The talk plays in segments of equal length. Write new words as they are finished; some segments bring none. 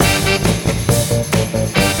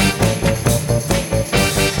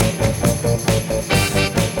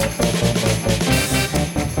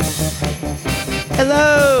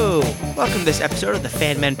welcome to this episode of the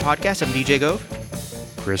Fan Men Podcast. I'm DJ Gove.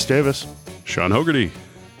 Chris Davis. Sean Hogarty.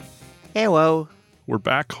 Hello. We're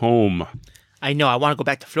back home. I know, I want to go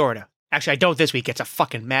back to Florida. Actually, I don't this week. It's a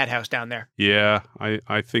fucking madhouse down there. Yeah,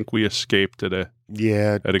 I think we escaped at a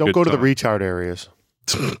Don't go to the time. retard areas.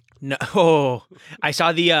 No, oh, I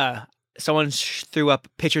saw the, someone threw up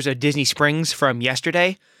pictures of Disney Springs from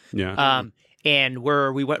yesterday. Yeah. And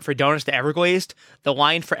where we went for donuts to Everglazed, the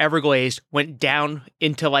line for Everglazed went down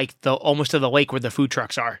into like almost to the lake where the food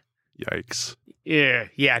trucks are. Yikes.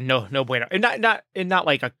 Yeah, no bueno. And not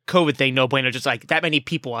like a COVID thing, no bueno, just like that many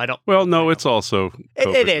people, I don't. Well, no, it's also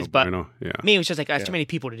It is, but yeah. I mean, it was just like, that's too many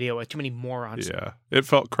people to deal with, too many morons. Yeah. It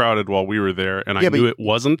felt crowded while we were there, and I Yeah, but- knew it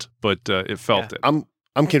wasn't, but it felt it.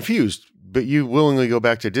 I'm confused, but you willingly go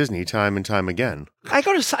back to Disney time and time again. I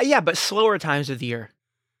go to, but slower times of the year.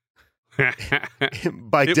 By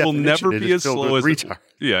It definition, will never it be is as filled slow with as retard.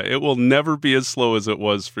 it will never be as slow as it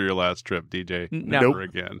was for your last trip, DJ. No. Never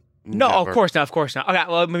again. No, Never. of course not. Okay,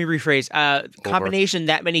 well, let me rephrase. Combination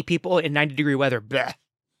that many people in 90-degree weather. Bleh.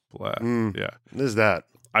 Blah. Mm. Yeah. What is that?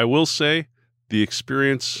 I will say the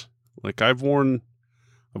experience, like I've worn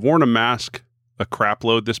a mask a crap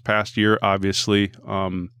load this past year, obviously.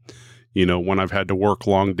 When I've had to work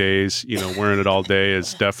long days, wearing it all day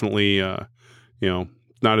is definitely,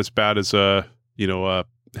 not as bad as a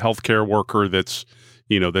healthcare worker that's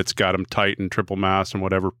got them tight and triple mask and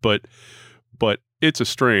whatever, but it's a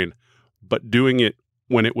strain. But doing it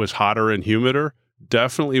when it was hotter and humider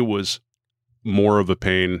definitely was more of a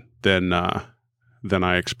pain than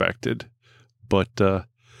I expected. But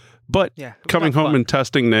Yeah. coming home fun. and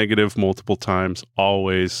testing negative multiple times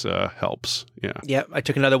always helps. Yeah. Yep, I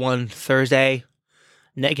took another one Thursday,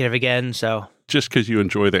 negative again, so. Just because you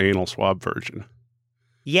enjoy the anal swab version.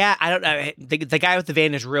 Yeah, I don't know. The guy with the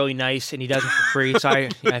van is really nice, and he does it for free, so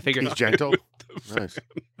I figured. He's gentle. Nice.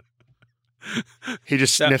 He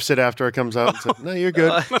just So- sniffs it after it comes out and says, no, you're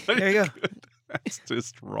good. There you go. That's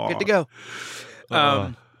just wrong. Good to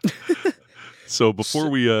go. So before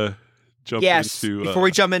we jump Yes, into... before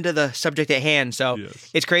we jump into the subject at hand, so yes.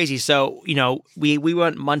 it's crazy. So, we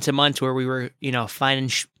went months and months where we were, finding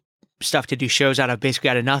stuff to do shows out of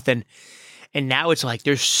nothing. And now it's like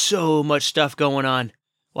there's so much stuff going on.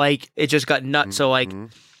 Like, it just got nuts. So, like, Mhm.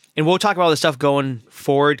 and we'll talk about all the stuff going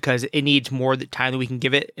forward because it needs more time than we can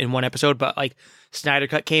give it in one episode. But, like, Snyder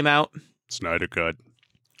Cut came out. Snyder Cut.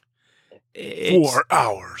 It's- 4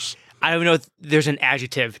 hours. I don't even know if there's an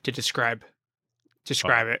adjective to describe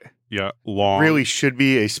it. Yeah, long. Really should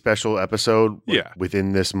be a special episode Yeah.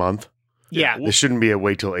 within this month. Yeah. This shouldn't be a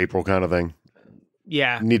wait till April kind of thing.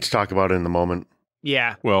 Yeah. Need to talk about it in the moment.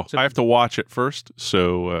 Yeah. Well, So- I have to watch it first,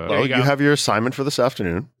 so There Well, you go. you have your assignment for this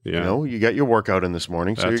afternoon. yeah. You got your workout in this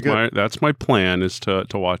morning, so you're That's good. that's my plan is to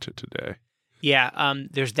watch it today. Yeah.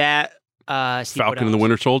 There's that. See what Falcon and the else?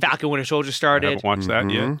 Winter Soldier. Falcon Winter Soldier I started. haven't watched that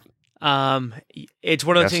yet. Mhm. It's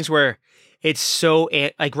one of those Yes. things where it's so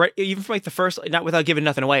like right, even from like the first, not without giving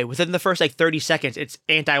nothing away, within the first like 30 seconds, it's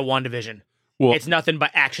anti WandaVision. Well, It's nothing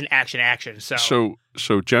but action.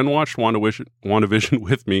 So Jen watched WandaVision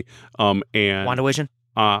with me, and WandaVision.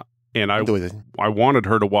 and I Do it. wanted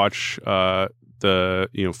her to watch the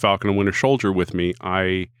Falcon and Winter Soldier with me.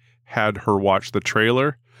 I had her watch the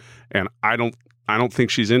trailer, and I don't think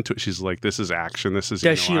she's into it. She's like, this is action. This is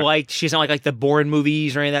Does she she doesn't like the Bourne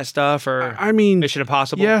movies or any of that stuff or I mean, Mission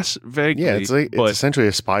Impossible? yes, vaguely. Yeah, it's but essentially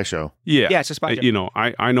a spy show. yeah, Yeah, it's a spy show.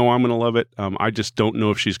 I know I'm going to love it. I just don't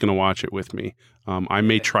know if she's going to watch it with me. I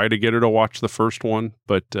may try to get her to watch the first one,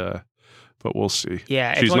 but we'll see.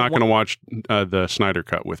 Yeah, it's She's only not going to watch the Snyder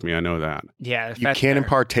Cut with me. I know that. Yeah, You that's can't fair.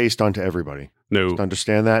 impart taste onto everybody. No, Just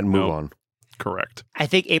understand that and move No. on. correct. I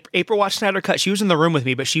think April watched Snyder Cut. She was in the room with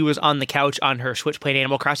me, but she was on the couch on her Switch playing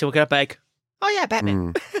Animal Crossing, looking up like, oh yeah,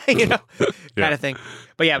 Batman, Mm. kind of thing.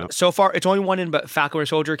 But yeah, so far it's only one in, but Falcon Winter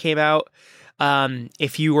Soldier came out.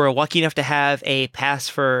 If you were lucky enough to have a pass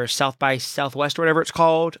for South by Southwest or whatever it's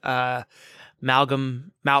called,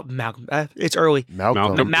 Malcolm, it's early.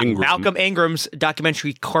 Malcolm. Ingram. Malcolm Ingram's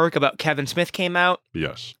documentary Clerk about Kevin Smith came out.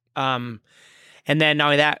 Yes. And then not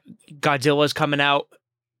only that, Godzilla's coming out.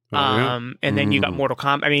 Oh, yeah. And then you got Mortal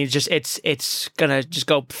Kombat. I mean, it's gonna just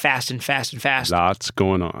go fast and fast and fast. Lots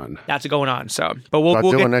going on. That's going on. So, but we'll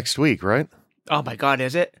Godzilla get. next week, right? Oh my God,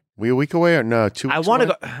 is it? We a week away or no? 2 weeks I want to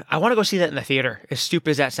away? go. I want to go see that in the theater. As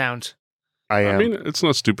stupid as that sounds. I am. I mean, it's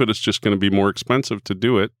not stupid. It's just going to be more expensive to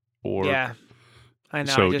do it. Or Yeah, I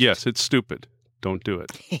know. so yes, it's stupid. Don't do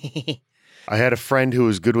it. I had a friend who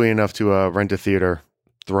was goodly enough to rent a theater,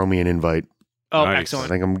 throw me an invite. Oh, Nice. I excellent.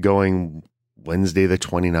 think I'm going Wednesday the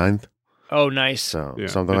 29th. Oh, nice. So Yeah.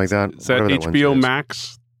 something like that. Is that Whatever HBO Wednesday is.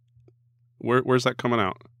 Max? Where's that coming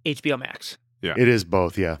out? HBO Max. It is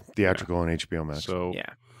both, yeah. Theatrical and HBO Max. So Yeah.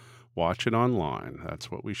 watch it online.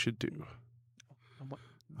 That's what we should do.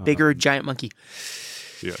 Bigger giant monkey.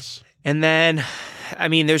 Yes. And then, I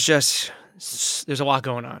mean, there's a lot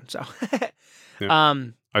going on. So, Yeah.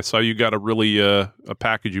 I saw you got a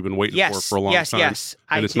package you've been waiting for a long time. Yes.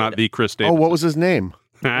 And it's not the Chris Oh, Davis. what was his name?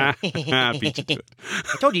 Beat you to it.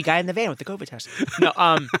 I told you, guy in the van with the COVID test. No,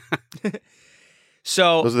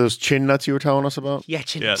 so Was it those chin nuts you were telling us about? yeah,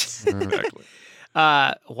 chin Yes, nuts. exactly.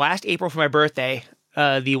 Last April for my birthday,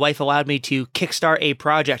 the wife allowed me to kickstart a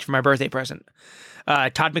project for my birthday present.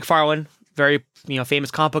 Todd McFarlane, very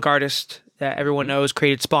famous comic book artist that everyone knows,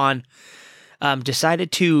 created Spawn,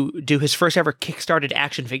 decided to do his first ever kickstarted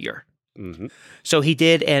action figure. Mm-hmm. So he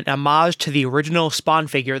did an homage to the original Spawn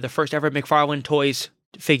figure, the first ever McFarlane Toys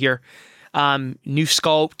figure. New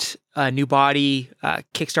sculpt, new body,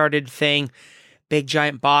 kickstarted thing, big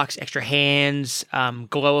giant box, extra hands,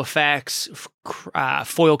 glow effects,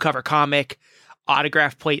 foil cover comic,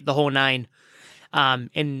 autograph plate, the whole nine.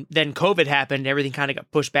 And then COVID happened, everything kind of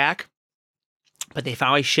got pushed back. But they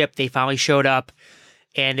finally shipped, they finally showed up,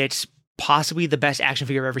 and it's possibly the best action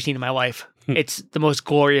figure I've ever seen in my life. It's the most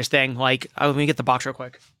glorious thing. Like, let me get the box real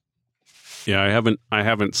quick. Yeah, I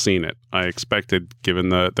haven't seen it. I expected, given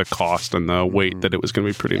the cost and the weight, that it was going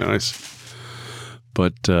to be pretty nice.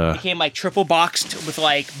 But It came like triple boxed with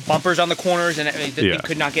like bumpers on the corners, and the thing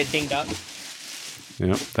could not get dinged up.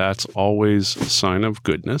 yeah, that's always a sign of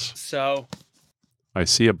goodness. So, I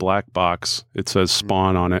see a black box. It says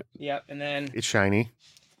Spawn on it. yep. And then It's shiny.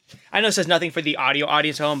 I know it says nothing for the audio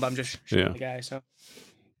audience at home, but I'm just showing Yeah. the guy. So,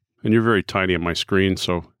 And you're very tiny on my screen,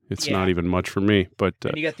 so it's Yeah. not even much for me. But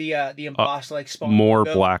and you got the embossed like Spawn more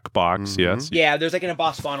logo. black box, yes. Yeah, there's like an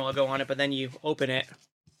embossed Spawn logo on it, but then you open it.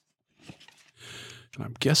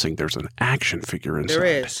 I'm guessing there's an action figure inside. There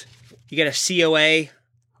is. You get a COA,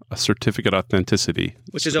 A certificate authenticity.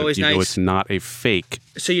 Which is so that always you know nice. it's not a fake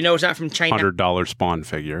so you know it's not from China. $100 Spawn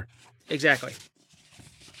figure. Exactly.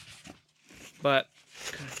 But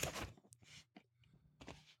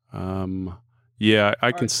Yeah,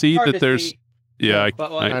 I can see hard that to there's... see. Yeah,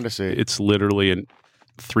 But, like, Kind of see. it's literally in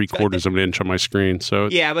 3/4 of an inch on my screen. So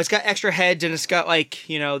yeah, but it's got extra heads, and it's got like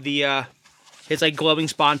the it's like glowing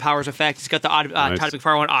Spawn powers effect. It's got the Nice. Todd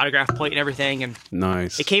McFarlane autograph plate and everything, and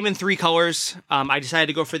nice. it came in 3 colors. I decided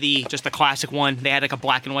to go for just the classic one. They had like a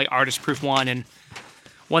black and white artist proof one, and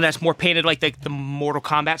one that's more painted like the Mortal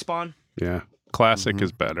Kombat Spawn. Yeah, classic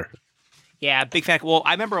is better. Yeah, big fan. Well,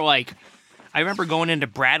 I remember going into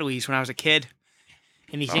Bradley's when I was a kid,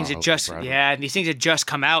 and these things had just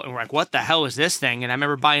come out, and we're like, what the hell is this thing? And I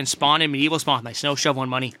remember buying Spawn and Medieval Spawn with my snow shoveling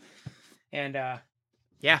money, and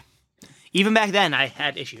yeah, even back then I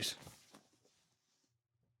had issues.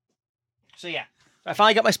 So yeah, I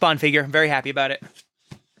finally got my Spawn figure. I'm very happy about it.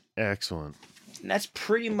 Excellent. And that's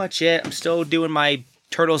pretty much it. I'm still doing my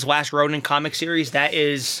Turtles Last Ronin comic series.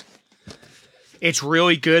 It's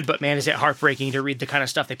really good, but man, is it heartbreaking to read the kind of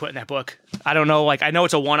stuff they put in that book. I don't know, like, I know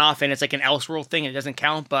it's a one-off and it's like an Elseworld thing and it doesn't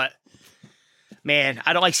count, but man,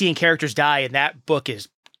 I don't like seeing characters die, and that book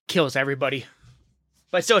kills everybody.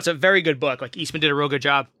 But still, it's a very good book. Like, Eastman did a real good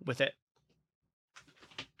job with it.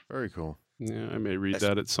 Very cool. Yeah, I may read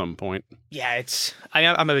that at some point. Yeah,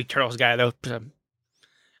 I'm a big Turtles guy, though. So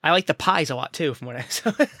I like the pies a lot, too, from what I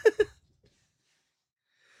saw.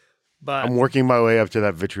 But I'm working my way up to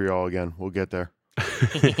that vitriol again. We'll get there.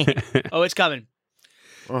 oh, it's coming.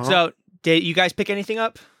 Uh-huh. So, did you guys pick anything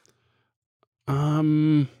up?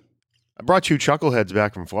 I brought 2 chuckleheads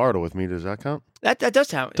back from Florida with me. Does that count? That does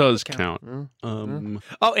count. Does count. Yeah.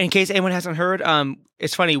 Oh, in case anyone hasn't heard,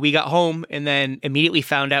 it's funny. We got home and then immediately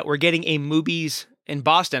found out we're getting a Moobies in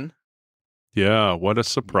Boston. Yeah, what a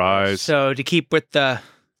surprise. So to keep with the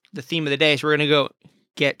theme of the day, so we're gonna go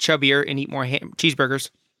get chubbier and eat more cheeseburgers.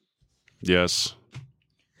 Yes.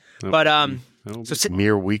 But That'll so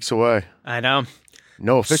Mere weeks away. I know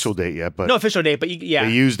No official date yet, but no official date, but yeah,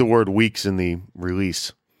 they use the word weeks in the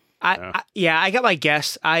release. I got my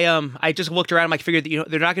guess. I just looked around. I figured that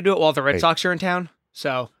they're not gonna do it while the Red Sox are in town.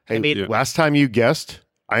 So Hey, I made yeah. last time you guessed,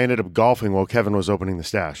 I ended up golfing while Kevin was opening the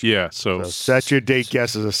stash. yeah, so So set your date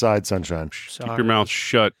guesses aside, Sunshine. keep your mouth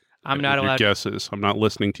shut. I'm not with allowed. Your guesses. I'm not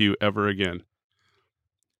listening to you ever again.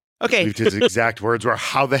 Okay. His exact words were,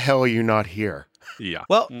 "How the hell are you not here?" Yeah.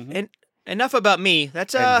 Well, Mhm. and enough about me.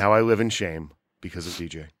 Let's And now I live in shame because of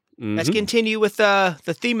DJ. let's Mhm. continue with the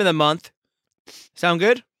theme of the month. Sound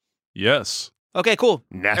good? Yes. Okay, cool.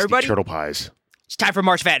 Nasty Everybody? turtle pies. It's time for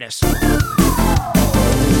March Madness.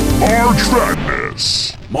 March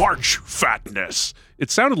Madness. March Fatness.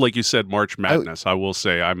 It sounded like you said March Madness. I will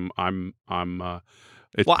say I'm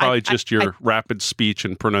It's Well, probably just your rapid speech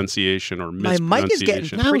and pronunciation or My mic is getting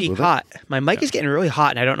mispronunciation. pretty with it. hot. My mic is getting really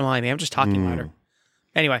hot, and I don't know why. I'm just talking louder.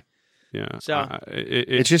 Anyway, Yeah. So-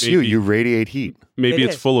 It's just maybe, you radiate heat. Maybe It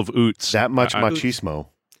it's is. full of oots. That much I- machismo.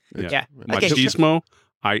 yeah. Okay, Machismo?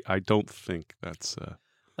 I don't think that's...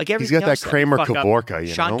 like He's everything got that else, Kramer fuck up. Kavorka,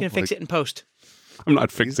 you Sean know? can fix Like, it in post. I'm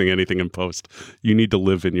not fixing anything in post. You need to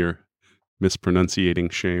live in your mispronunciating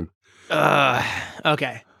shame.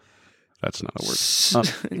 Okay. That's not a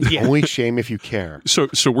word. Yeah. Only shame if you care. So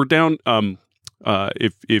we're down.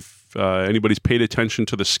 If anybody's paid attention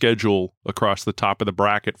to the schedule across the top of the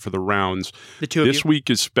bracket for the rounds, The two of this you. week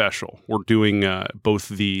is special. We're doing both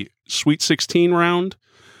the Sweet 16 round,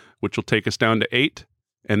 which will take us down to 8,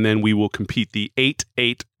 and then we will compete the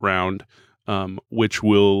 8-8 round, which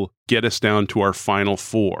will get us down to our final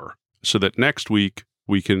 4. So that next week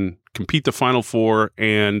we can compete the final 4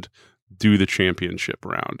 and do the championship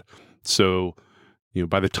round. So,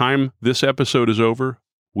 by the time this episode is over,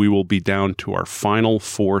 we will be down to our final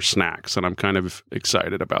 4 snacks, and I'm kind of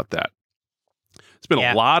excited about that. It's been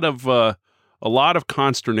Yeah. a lot of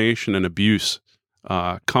consternation and abuse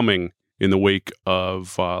coming in the wake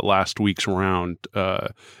of last week's round,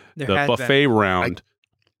 There the has buffet been. round.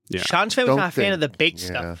 Yeah. Sean's family's Don't not a fan think- of the baked yeah.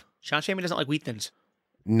 stuff. Sean's family doesn't like wheat thins.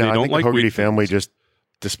 No, They I don't think like the Hogarty wheat family thins. just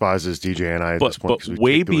despises DJ and I at this But point. 'cause we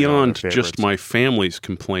way keep doing all our beyond just favorites. my family's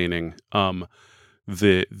complaining,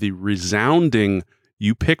 the resounding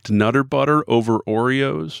you picked Nutter Butter over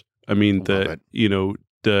Oreos. I mean, Love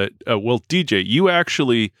well, DJ, you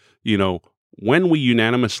actually, when we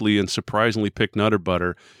unanimously and surprisingly picked Nutter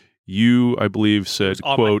Butter, you, I believe, said, It's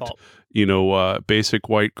all my quote, fault. basic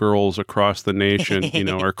white girls across the nation,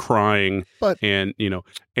 are crying. But- and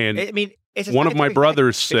I mean, it's a one of my scientific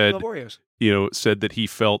brothers fact. Baked said, love Oreos. said that he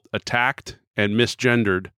felt attacked and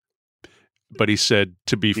misgendered. But he said,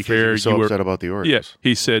 to be because fair, you're so you were upset about the Oreos. yeah,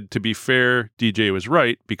 he said, to be fair, DJ was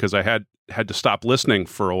right because I had to stop listening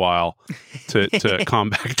for a while to calm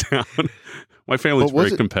back down. My family's But was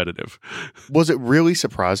very it- competitive. Was it really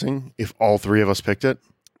surprising if all 3 of us picked it?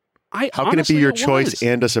 How can it be your choice was.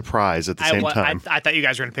 and a surprise at the same time? I thought you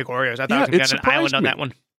guys were going to pick Oreos. I thought Yeah, I was going it to get an island surprised on me. that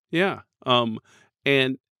one. Yeah.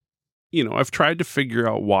 And, I've tried to figure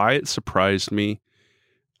out why it surprised me.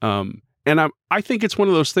 And I think it's one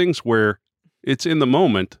of those things where it's in the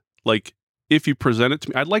moment. Like, if you present it to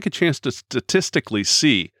me, I'd like a chance to statistically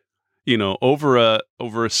see, over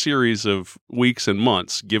a series of weeks and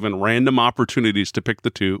months, given random opportunities to pick the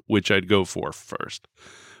 2, which I'd go for first.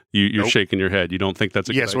 You're Nope. shaking your head. You don't think that's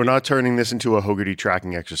a Yes, good we're idea? not turning this into a Hogarty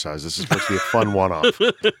tracking exercise. This is supposed to be a fun one-off.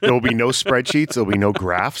 There will be no spreadsheets. There will be no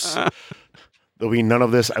graphs. There'll be none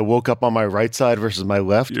of this. I woke up on my right side versus my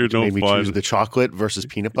left, You're which no made me fun. choose the chocolate versus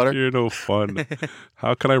peanut butter. You're no fun.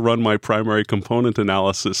 How can I run my primary component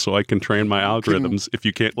analysis so I can train my algorithms if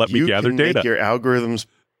you can't let me You gather can data? make your algorithms,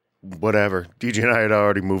 whatever. DJ and I had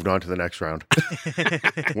already moved on to the next round.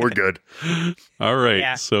 We're good. All right.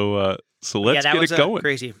 Yeah. So Yeah, let's that get was it going.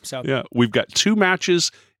 crazy. So Yeah, we've got 2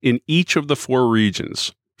 matches in each of the 4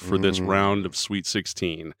 regions for this Mm. round of Sweet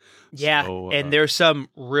 16. yeah, So, and there's some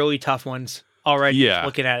really tough ones already. Yeah.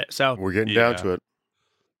 Looking at it. So We're getting Yeah. down to it.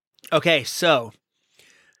 okay, so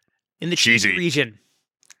in the cheesy Cheesy. region,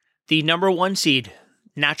 the number 1 seed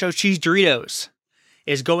Nacho Cheese Doritos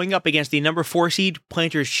is going up against the number 4 seed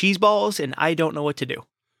Planters Cheese Balls, and I don't know what to do.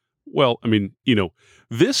 Well, I mean,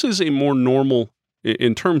 this is a more normal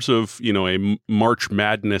in terms of, a March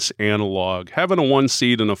Madness analog. Having a 1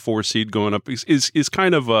 seed and a 4 seed going up is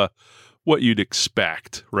kind of what you'd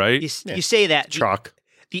expect, right? You say that. Chalk.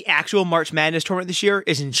 The actual March Madness tournament this year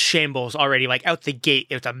is in shambles already. Like out the gate,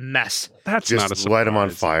 it's a mess. That's not a Just surprise. light them on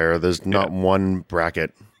fire. There's not one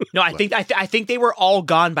bracket. No, I think they were all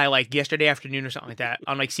gone by like yesterday afternoon or something like that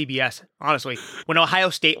on like CBS. Honestly, when Ohio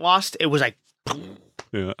State lost, it was like,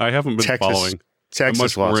 Yeah, I haven't been Texas following. Texas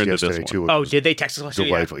much more lost into this yesterday one. too. which oh, was did they Texas last year?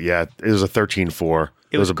 Yeah. delightful. Yeah, it was a 13-4.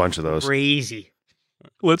 There was a bunch of those. Crazy.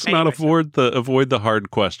 Let's not Anyway, avoid the hard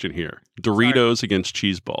question here. Doritos against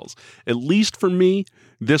cheese balls. At least for me,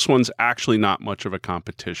 this one's actually not much of a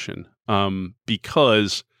competition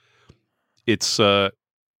because it's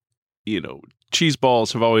cheese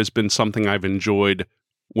balls have always been something I've enjoyed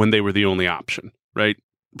when they were the only option, right?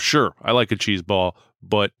 Sure, I like a cheese ball,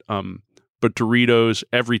 but Doritos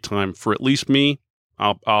every time for at least me,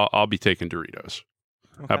 I'll be taking Doritos.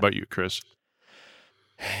 Okay. How about you, Chris?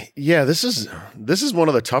 Yeah, this is one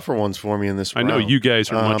of the tougher ones for me in this I round. know you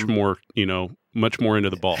guys are much Um, more, much more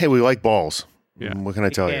into the ball. Hey, we like balls. Yeah. What can I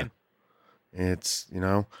tell you? can. It's,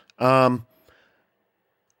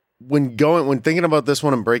 when thinking about this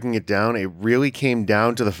one and breaking it down, it really came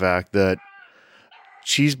down to the fact that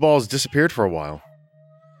cheese balls disappeared for a while.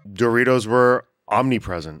 Doritos were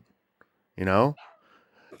omnipresent, you know?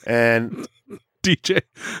 And DJ,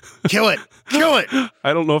 kill it.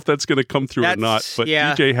 I don't know if that's going to come through or not, That's- but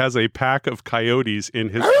yeah. DJ has a pack of coyotes in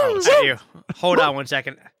his house. I do. Hold on one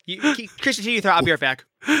second. Chris, continue to throw. I'll be right back.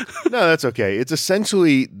 No, that's okay. It's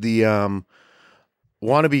essentially the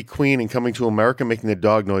wannabe queen and Coming to America making the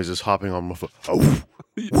dog noises hopping on my foot. Oh.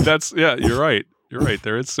 That's you're right. You're right.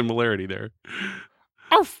 There is similarity there.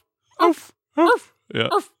 Arf, arf, arf. Yeah.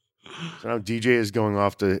 So now DJ is going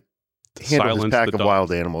off to handle his Silence pack the of dog.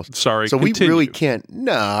 wild animals. Sorry. So continue. we really can't.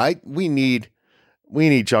 No, we need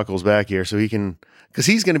Chuckles back here so he can, because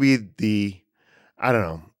he's going to be the. I don't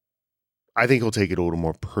know. I think he'll take it a little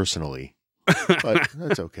more personally, but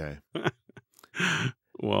that's okay.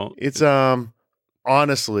 Well, It's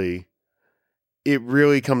honestly, it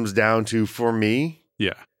really comes down to, for me,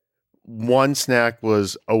 yeah. one snack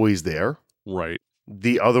was always there. Right.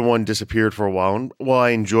 The other one disappeared for a while. And while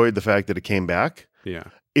I enjoyed the fact that it came back, Yeah.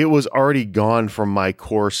 it was already gone from my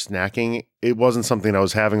core snacking. It wasn't something I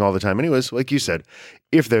was having all the time. Anyways, like you said,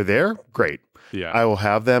 if they're there, great. Yeah. I will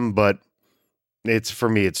have them, but for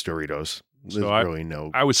me, it's Doritos. There's So really no.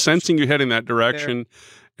 I was sensing you heading that direction,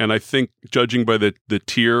 and I think, judging by the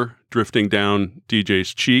tear drifting down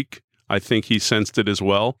DJ's cheek, I think he sensed it as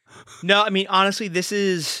well. No, I mean honestly, this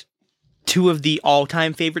is two of the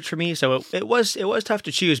all-time favorites for me. So it was tough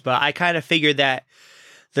to choose, but I kind of figured that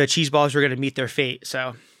the cheese balls were going to meet their fate.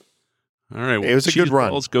 So All right. Well, It was a good cheese run.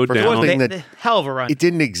 balls go For down. one thing, that- hell of a run. It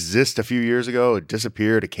didn't exist a few years ago. It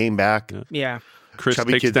disappeared. It came back. Yeah. Yeah. Chris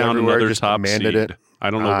Chubby takes kids down everywhere another just top demanded seed. it. I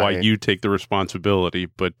don't know why I- you take the responsibility,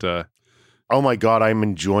 but Oh my God, I'm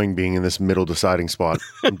enjoying being in this middle deciding spot.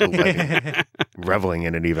 I'm delighted. Reveling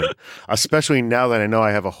in it even. Especially now that I know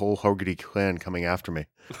I have a whole Hogarty clan coming after me.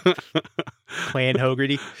 Clan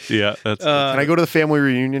Hogarty. yeah, that's Can I go to the family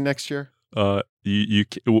reunion next year? you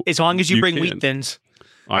As long as you bring can. wheat thins.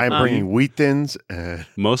 I'm bringing wheat thins,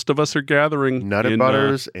 Most of us are gathering nutted in,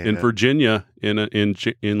 butters, in and Virginia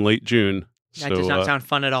in late June. That So does not sound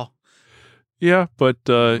fun at all. yeah, but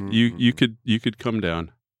Mm-hmm. you could come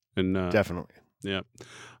down and definitely.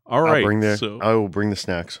 all right. I will bring the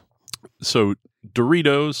snacks. So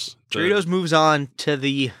Doritos. Doritos moves on to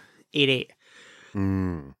the 8-8.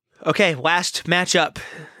 Mm. Okay, last matchup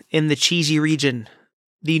in the cheesy region.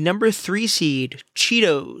 The number 3 seed,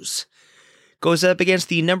 Cheetos, goes up against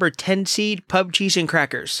the number 10 seed, Pub Cheese and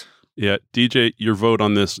Crackers. Yeah, DJ, your vote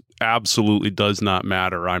on this absolutely does not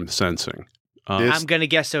matter. I'm sensing. This- I'm going to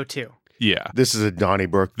guess so too. Yeah, This is a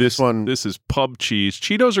Donnybrook. This one, this is pub cheese.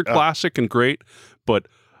 Cheetos are classic and great, but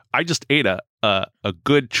I just ate a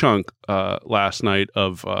good chunk last night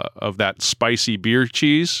of that spicy beer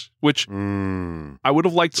cheese, which I would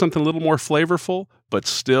have liked something a little more flavorful, but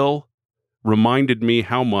still reminded me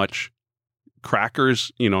how much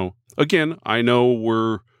crackers. Again, I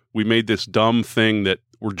know we made this dumb thing that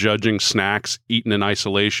we're judging snacks eaten in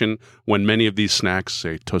isolation when many of these snacks,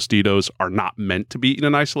 say Tostitos, are not meant to be eaten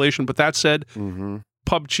in isolation. But that said,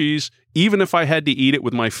 pub cheese, even if I had to eat it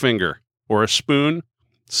with my finger or a spoon,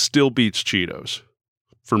 still beats Cheetos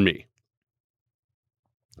for me.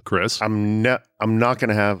 Chris? I'm not going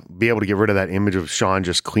to be able to get rid of that image of Sean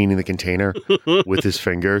just cleaning the container with his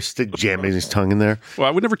fingers, jamming his tongue in there Well,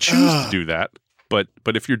 I would never choose to do that. But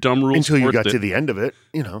if your dumb rules until you forced got it, to the end of it.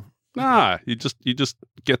 nah, you just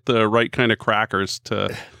get the right kind of crackers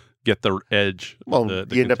to get the edge. Well, the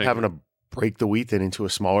you end up container. having to break the wheat thin into a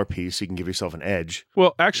smaller piece so you can give yourself an edge.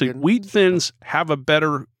 Well, actually, Yeah. wheat thins have a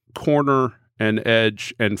better corner and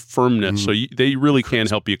edge and firmness, so they really can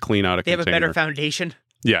help you clean out a They have a container. better foundation.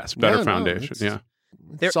 Yes, better Yeah, no, foundation. it's- Yeah,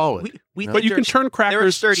 They're Solid. wheat No. but you thins can are turn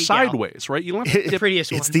crackers sturdy, yeah. sideways, right? You don't have to the dip.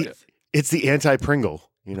 prettiest It's one. It's the anti-Pringle,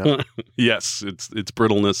 Yes, its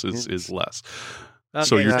brittleness is less. Okay,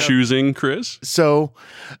 So you're choosing, Chris? So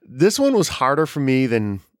this one was harder for me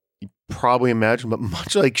than you probably imagine, but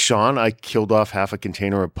much like Sean, I killed off half a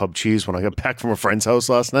container of pub cheese when I got back from a friend's house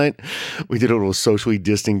last night. We did a little socially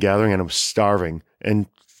distant gathering and I was starving. And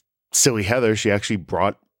silly Heather, she actually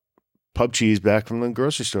brought pub cheese back from the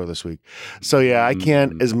grocery store this week. So yeah, I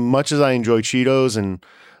can't, as much as I enjoy Cheetos and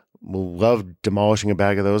love demolishing a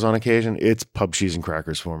bag of those on occasion, it's pub cheese and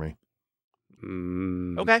crackers for me.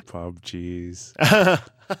 Okay. Pub cheese. The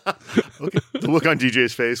look on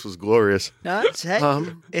DJ's face was glorious. No, it's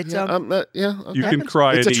okay. It's yeah, okay. You can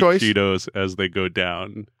cry It's and a eat choice. Cheetos as they go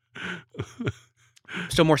down.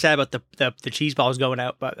 still more sad about the cheese balls going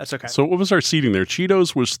out, but that's okay. So what was our seating there?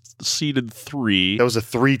 Cheetos was seeded 3. That was a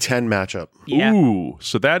 3-10 matchup. Yeah. Ooh,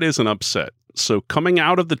 so that is an upset. So coming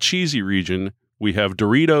out of the cheesy region, we have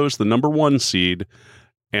Doritos, the number 1 seed,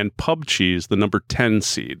 and Pub Cheese, the number 10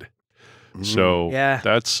 seed. So Yeah.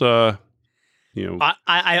 that's you know,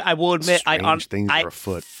 I will admit Strange things I are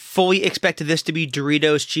afoot. fully expected this to be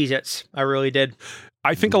Doritos Cheez-Its. I really did.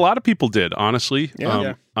 I think a lot of people did, honestly.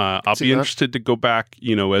 Yeah. I'll see be that. interested to go back,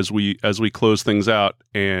 as we close things out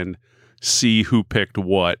and see who picked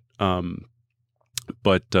what.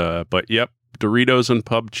 But yep, Doritos and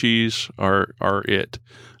pub cheese are it.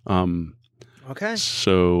 Okay.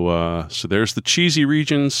 So there's the cheesy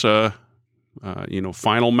regions.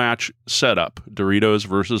 Final match setup: Doritos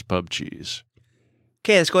versus pub cheese.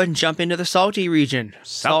 Okay, let's go ahead and jump into the salty region.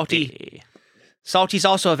 Salty's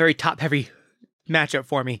also a very top-heavy matchup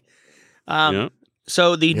for me. Yeah.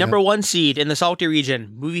 So the number one seed in the salty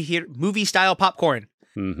region, movie-style popcorn,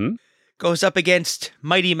 Mm-hmm. goes up against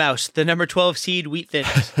Mighty Mouse, the number 12 seed Wheat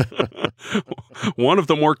Thins. One of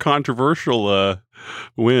the more controversial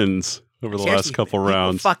wins over the last Seriously, couple people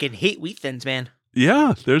rounds. fucking hate Wheat Thins, man.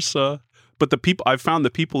 Yeah, there's but I've found the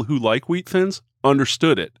people who like Wheat Thins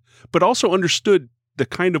understood it, but also understood the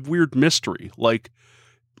kind of weird mystery, like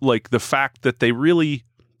the fact that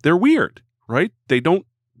they're weird, right? They don't,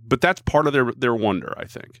 but that's part of their wonder, I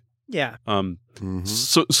think. Yeah. Mhm.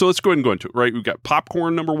 So let's go ahead and go into it, right? We've got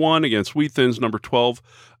popcorn number 1 against Wheat Thins number 12.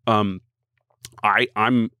 I'm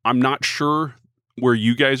not sure where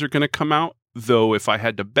you guys are going to come out, though. If I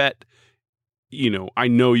had to bet, I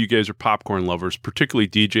know you guys are popcorn lovers, particularly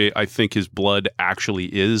DJ. I think his blood actually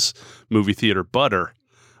is movie theater butter.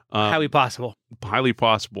 Highly possible. Highly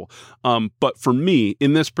possible. But for me,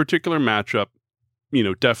 in this particular matchup,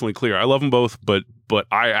 definitely clear. I love them both, but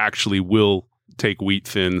I actually will take Wheat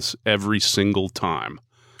Thins every single time.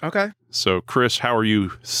 Okay. So, Chris, how are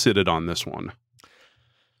you seated on this one?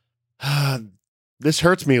 This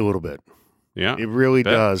hurts me a little bit. Yeah. It really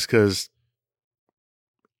Bet. does, because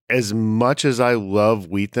as much as I love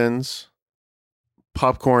Wheat Thins,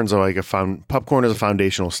 popcorn is a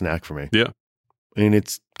foundational snack for me. Yeah. And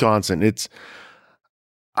it's constant.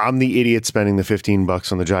 I'm the idiot spending the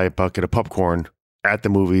 $15 on the giant bucket of popcorn at the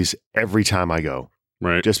movies every time I go,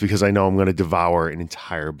 Right. just because I know I'm going to devour an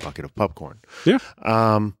entire bucket of popcorn. Yeah.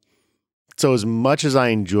 So as much as I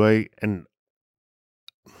enjoy, and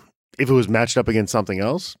if it was matched up against something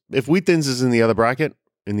else, if Wheat Thins is in the other bracket,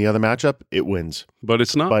 in the other matchup, it wins. But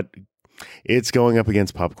it's not. But it's going up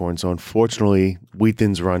against popcorn. So unfortunately, Wheat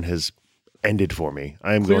Thins' run has ended for me.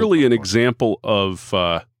 I am clearly going an popcorn. example of,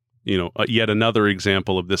 yet another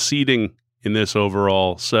example of the seating in this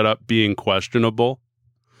overall setup being questionable.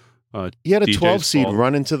 He had a DJ's 12 seed fault.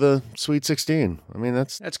 run into the Sweet 16. I mean,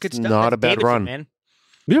 that's good stuff. not That's a bad Davidson, run. man.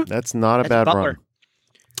 That's not a That's bad Butler. run.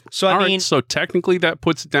 So I All right, mean, so technically that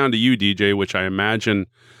puts it down to you, DJ, which I imagine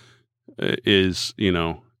is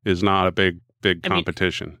not a big I mean,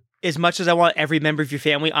 competition. as much as I want every member of your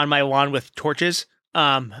family on my lawn with torches,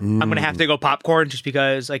 I'm going to have to go popcorn just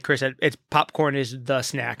because, like Chris said, popcorn is the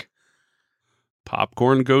snack.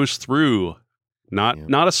 Popcorn goes through. Not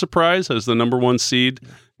a surprise as the number 1 seed,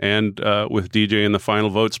 and with DJ in the final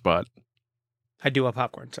vote spot. I do love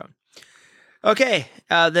popcorn, so. Okay,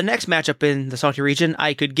 the next matchup in the salty region,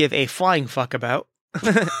 I could give a flying fuck about.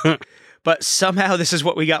 But somehow this is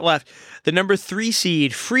what we got left. The number 3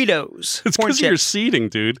 seed, Fritos. It's corn because of your chips. seeding,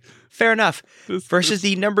 dude. Fair enough. This- Versus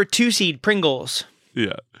the number 2 seed, Pringles.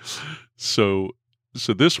 Yeah. So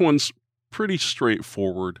this one's pretty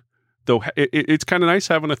straightforward, though. It's kind of nice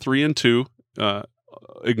having a 3 and 2,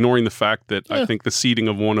 ignoring the fact that I think the seeding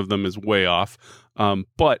of one of them is way off.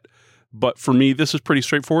 But for me, this is pretty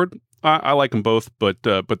straightforward. I like them both, but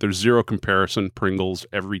there's zero comparison. Pringles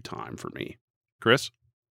every time for me. Chris?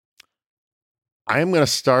 I am going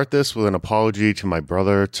to start this with an apology to my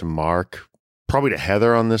brother, to Mark, probably to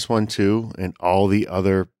Heather on this one too, and all the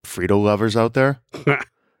other Frito lovers out there.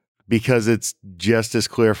 Because it's just as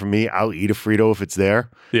clear for me. I'll eat a Frito if it's there.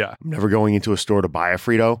 Yeah. I'm never going into a store to buy a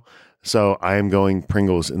Frito. So I am going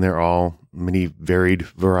Pringles, and they're all many varied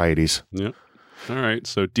varieties. Yeah. All right.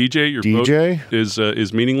 So DJ, your vote DJ,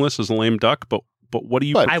 is meaningless as a lame duck, but what do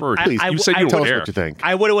you But prefer? please, you said you tell don't us care. what you think.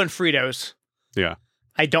 I would have went Fritos. Yeah.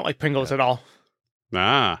 I don't like Pringles at all. All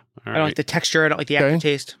I don't right. like the texture. I don't like the Okay.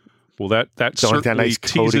 aftertaste. Well, that Don't like that certainly nice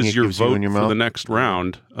coating teases it your gives you vote in your for mouth. the next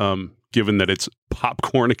round, given that it's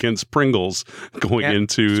popcorn against Pringles going Yeah.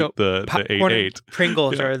 into So the popcorn 8-8. and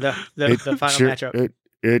Pringles Yeah. are the final sure, matchup.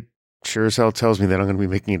 It sure as hell tells me that I'm going to be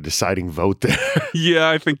making a deciding vote there. Yeah,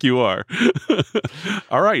 I think you are.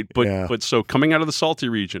 All right, but Yeah. but so coming out of the salty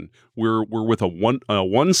region, we're with a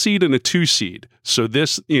 1 seed and a 2 seed. So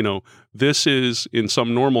this is in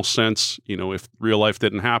some normal sense, if real life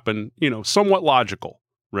didn't happen, somewhat logical,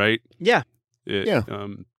 right? Yeah. It, Yeah.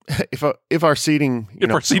 if our seating,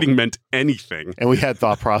 our seating meant anything, and we had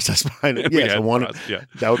thought process behind it,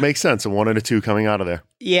 that would make sense. A 1 and a 2 coming out of there.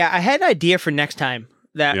 Yeah, I had an idea for next time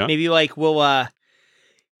that maybe like we'll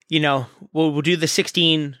do the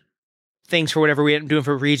 16 things for whatever we're doing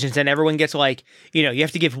for regions, and everyone gets like, you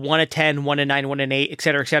have to give 1 a 10, 1 a 9, 1 an 8, et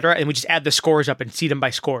cetera, and we just add the scores up and seed them by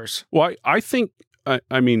scores. Well, I think,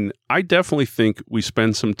 I definitely think we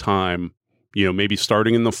spend some time, maybe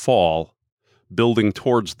starting in the fall, building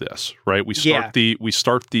towards this, right? We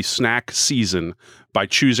start the snack season by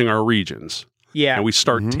choosing our regions. Yeah. And we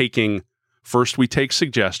start we take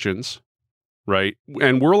suggestions, right?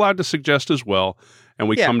 And we're allowed to suggest as well. And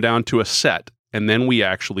we come down to a set, and then we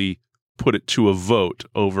actually put it to a vote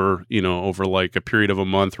over like a period of a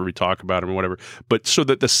month where we talk about them or whatever. But so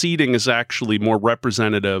that the seeding is actually more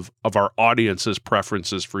representative of our audience's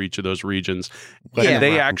preferences for each of those regions. And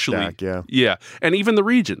they actually, and even the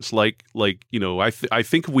regions, I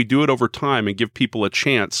think if we do it over time and give people a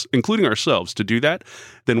chance, including ourselves, to do that,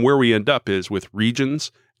 then where we end up is with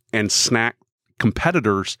regions and snack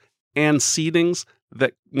competitors and seedings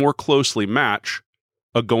that more closely match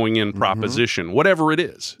a going in proposition, whatever it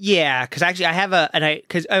is. Yeah, because actually I have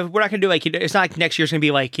because we're not going to do it's not like next year's going to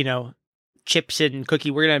be like, chips and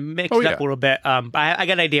cookie. We're going to mix it up a little bit. But I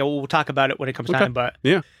got an idea. We'll talk about it when it comes time, but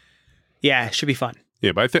yeah, it should be fun.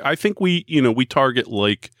 Yeah, but I think we target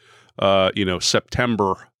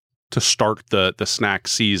September to start the snack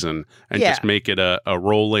season and just make it a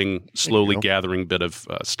rolling, slowly gathering bit of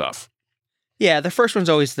stuff. Yeah, the first one's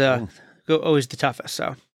always the toughest.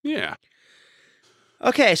 So yeah.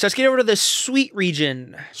 Okay, so let's get over to the sweet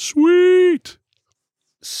region. Sweet.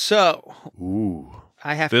 So,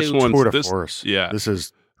 I have this to tour de force. Yeah, this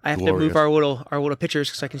is. I have to move our little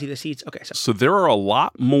pictures so I can see the seeds. Okay, so there are a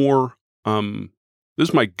lot more. This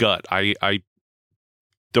is my gut. I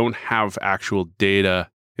don't have actual data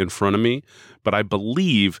in front of me, but I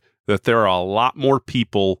believe that there are a lot more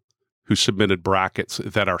people who submitted brackets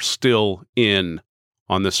that are still in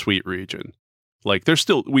on the sweet region. Like there's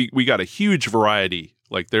still we got a huge variety.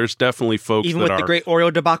 Like there's definitely folks even with the great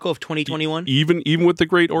Oreo debacle of 2021. Even with the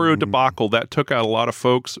great Oreo debacle, that took out a lot of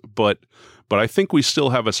folks. But I think we still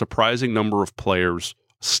have a surprising number of players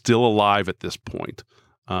still alive at this point.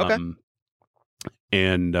 And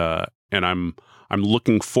I'm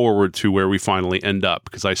looking forward to where we finally end up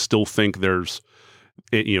because I still think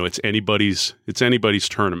it's anybody's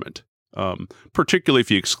tournament. Particularly if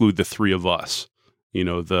you exclude the three of us.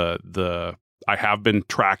 I have been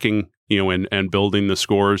tracking, and building the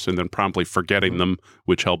scores and then promptly forgetting them,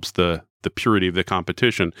 which helps the purity of the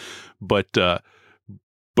competition. But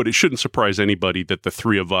it shouldn't surprise anybody that the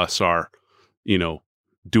three of us are,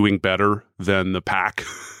 doing better than the pack.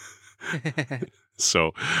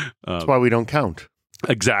 So that's why we don't count.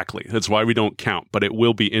 Exactly. That's why we don't count. But it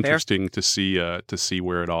will be interesting to see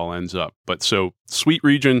where it all ends up. But so sweet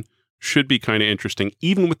region should be kind of interesting,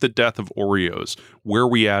 even with the death of Oreos. Where are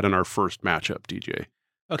we at in our first matchup, DJ?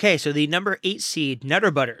 Okay, so the number 8 seed, Nutter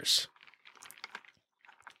Butters.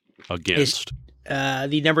 Against?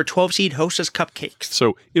 The number 12 seed, Hostess Cupcakes.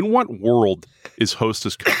 So in what world is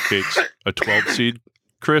Hostess Cupcakes a 12 seed?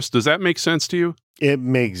 Chris, does that make sense to you? It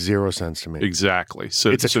makes zero sense to me. Exactly. So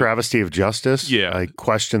it's a travesty of justice. Yeah. I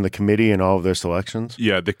question the committee and all of their selections.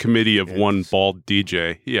 Yeah, the committee of one bald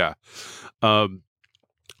DJ. Yeah.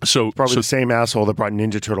 So probably the same asshole that brought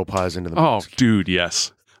Ninja Turtle pies into the mix. Oh, dude,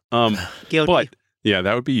 yes. Guilty. But yeah,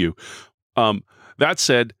 that would be you. That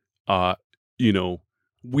said, we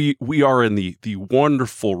are in the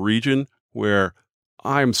wonderful region where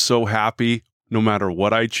I'm so happy no matter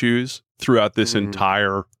what I choose throughout this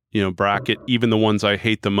entire bracket. Even the ones I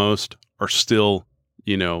hate the most are still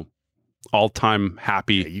all-time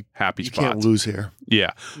happy spots. You can't lose here.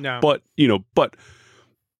 Yeah. No.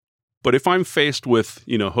 But if I'm faced with,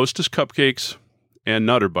 Hostess Cupcakes and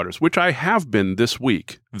Nutter Butters, which I have been this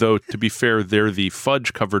week, though, to be fair, they're the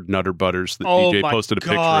fudge-covered Nutter Butters that DJ posted a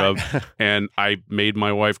picture of, and I made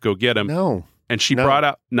my wife go get them. No. And she brought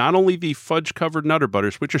out not only the fudge-covered Nutter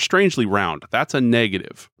Butters, which are strangely round. That's a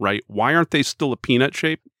negative, right? Why aren't they still a peanut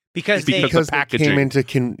shape? Because the packaging. They came into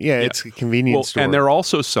it's a convenience store. And they're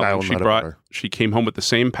also selling. She came home with the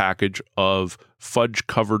same package of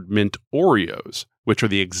fudge-covered mint Oreos, which are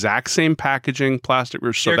the exact same packaging, plastic.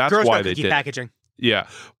 So that's why they did packaging. Yeah,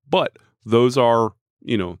 but those are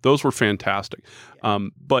those were fantastic.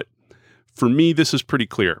 But for me, this is pretty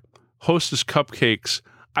clear. Hostess Cupcakes.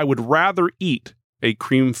 I would rather eat a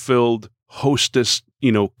cream-filled Hostess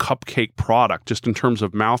cupcake product, just in terms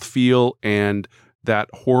of mouthfeel and that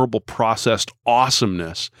horrible processed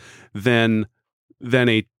awesomeness, than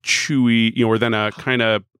a chewy or than a kind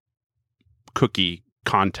of cookie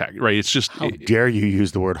contact, right? It's just How dare you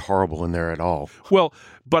use the word horrible in there at all? well,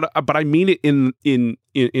 but I mean it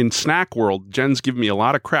in snack world. Jen's giving me a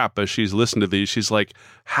lot of crap as she's listened to these. She's like,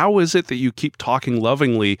 "How is it that you keep talking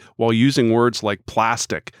lovingly while using words like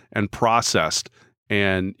plastic and processed?"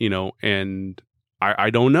 And and I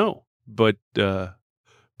don't know, but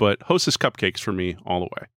Hostess cupcakes for me all the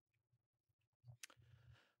way.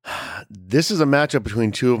 This is a matchup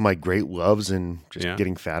between two of my great loves and just Yeah.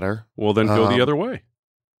 getting fatter. Well, then go the other way.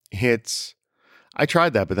 I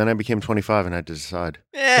tried that, but then I became 25 and I had to decide.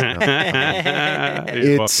 You're welcome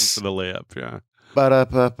It's- for the layup. Yeah.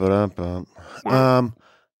 Ba-da-ba-ba-da-ba.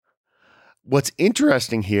 What's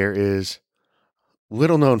interesting here is,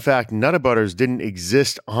 little known fact, Nutter Butters didn't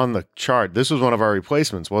exist on the chart. This was one of our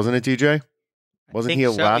replacements, wasn't it, DJ? Wasn't he a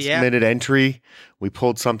think so, last yeah. minute entry? We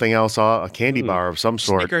pulled something else off, a candy bar of some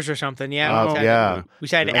sort. Snickers or something. Yeah. Oh, yeah. We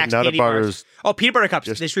decided to And axe Nutter candy bars. Butters. Oh, peanut butter cups.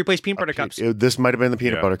 Just This replaced peanut butter cups. This might have been the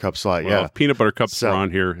peanut Yeah. butter cup slot. Well, Yeah. if peanut butter cups So- are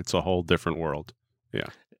on here, it's a whole different world.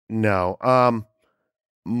 No.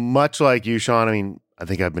 Much like you, Sean, I mean, I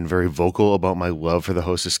think I've been very vocal about my love for the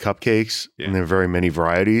Hostess cupcakes, Yeah. and there are very many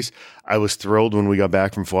varieties. I was thrilled when we got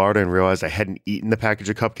back from Florida and realized I hadn't eaten the package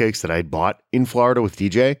of cupcakes that I bought in Florida with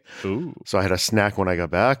DJ. Ooh. So I had a snack when I got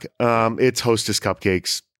back. It's Hostess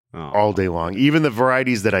cupcakes Oh. all day long. Even the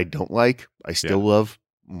varieties that I don't like, I still love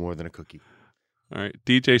more than a cookie. All right,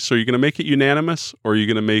 DJ. So you're going to make it unanimous, or are you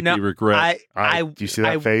going to make No, me regret? Do you see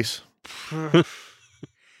that face?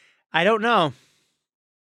 I don't know.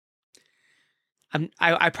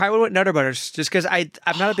 I probably would want Nutter Butters just because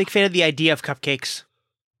I'm not a big fan of the idea of cupcakes.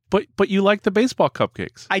 But you like the baseball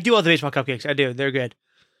cupcakes. I do love the baseball cupcakes. I do. They're good.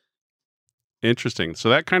 Interesting. So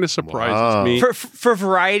that kind of surprises Wow. me. For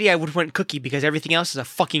variety, I would want cookie because everything else is a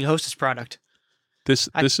fucking Hostess product. This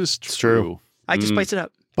is It's true. true. I just Mm. spice it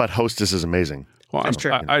up. But Hostess is amazing. Well, That's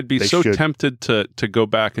true. I'd be They so should. tempted to go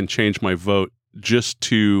back and change my vote just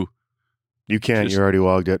to. You can't. Just- You already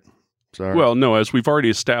logged it. Sorry. Well, no, as we've already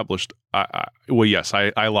established, yes,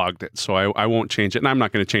 I logged it, so I won't change it, and I'm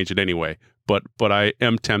not going to change it anyway. But I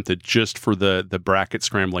am tempted just for the bracket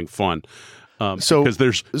scrambling fun. So- because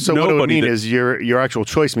there's So what it would nobody mean that, is your actual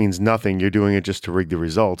choice means nothing. You're doing it just to rig the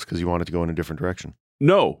results because you want it to go in a different direction.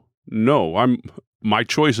 no, my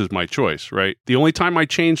choice is my choice, right? The only time I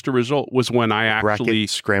changed a result was when I actually Bracket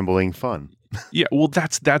scrambling fun. yeah. Well,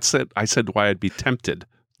 that's it. I said why I'd be tempted,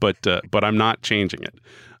 but I'm not changing it.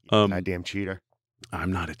 Goddamn cheater.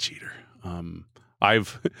 I'm not a cheater.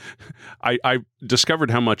 I've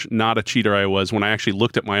discovered how much not a cheater I was when I actually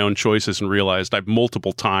looked at my own choices and realized I've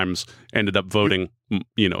multiple times ended up voting,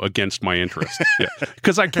 against my interest. Yeah,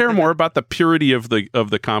 because I care more about the purity of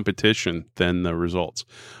the competition than the results.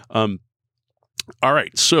 All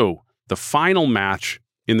right, so the final match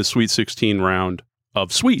in the Sweet 16 round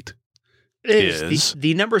of Sweet is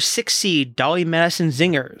the number 6 seed Dolly Madison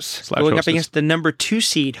Zingers going up Hostess. against the number 2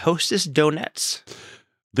 seed Hostess Donuts.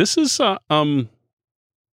 This is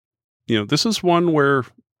this is one where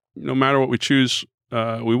no matter what we choose,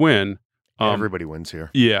 we win. Everybody wins here.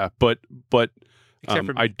 Yeah, but Except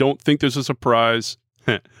for I don't think there's a surprise.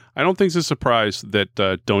 I don't think it's a surprise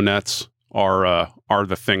that donuts are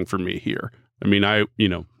the thing for me here. I mean,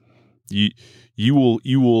 you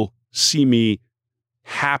will see me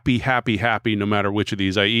happy no matter which of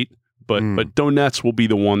these I eat. But donuts will be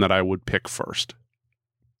the one that I would pick first.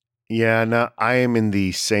 Yeah, no, I am in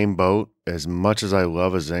the same boat. As much as I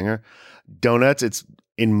love a zinger, donuts, it's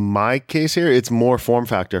in my case here, it's more form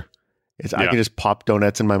factor. I Yeah. can just pop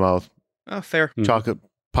donuts in my mouth, Oh, fair. Mhm. chocolate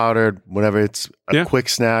powdered, whatever. It's a Yeah. quick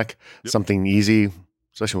snack, Yep. something easy,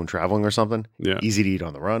 especially when traveling or something. Yeah. Easy to eat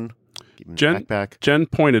on the run. Keep in the Jen- backpack. Jen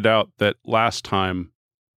pointed out that last time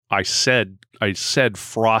I said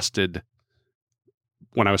frosted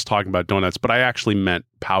when I was talking about donuts, but I actually meant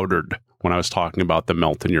powdered when I was talking about the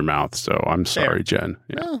melt in your mouth. So I'm sorry, Jen.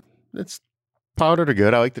 Yeah. Well, it's powdered are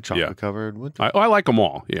good. I like the chocolate covered. I like them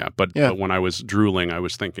all. Yeah. But Yeah. when I was drooling, I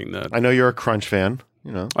was thinking that I know you're a crunch fan.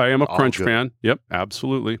 I am a all crunch good. fan. Yep.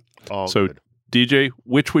 Absolutely. All So, good. DJ,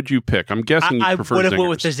 which would you pick? I'm guessing you I prefer would have went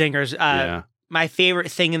with Zingers. the Zingers. Yeah. My favorite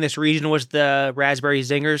thing in this region was the raspberry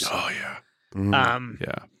Zingers. Oh, yeah. Mhm.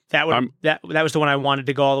 Yeah. That was the one I wanted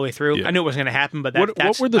to go all the way through. Yeah. I knew it wasn't going to happen, but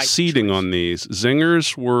What were the my seeding choice. on these?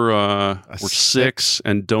 Zingers were 6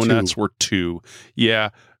 and donuts were 2. Yeah.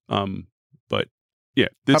 But yeah,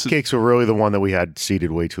 this is Cupcakes were really the one that we had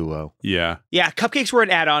seated way too low. yeah. Yeah, cupcakes were an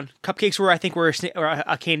add-on. Cupcakes were, I think,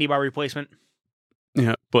 a candy bar replacement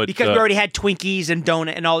Yeah, but because we already had Twinkies and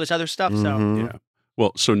donut and all this other stuff. So Mhm. yeah.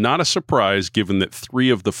 Well, so not a surprise given that 3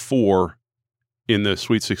 of the 4 in the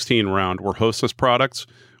Sweet 16 round were Hostess products.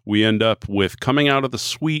 We end up with, coming out of the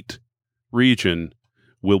Sweet region,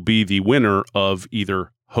 will be the winner of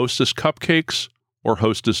either Hostess cupcakes or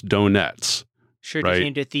Hostess donuts. Sure, Right. just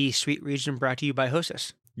named it the Sweet Region, brought to you by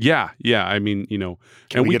Hostess. Yeah. I mean, Can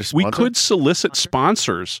and we get a we sponsor? could solicit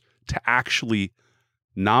sponsors to actually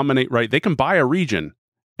nominate, right? They can buy a region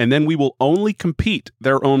and then we will only compete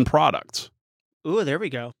their own products, Ooh, there we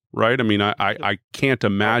go. right? I mean, I can't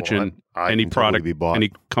imagine I any can totally product, be bought.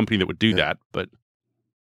 any company that would do Yeah. that, but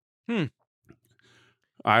Hmm.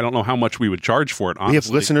 I don't know how much we would charge for it, We have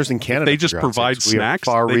honestly. listeners in If Canada. they for just God's provide sakes. We are snacks, they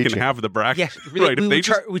far-reaching. can have the bracket. Yeah, really, Right, if they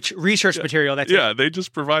just- research material. That's Yeah, they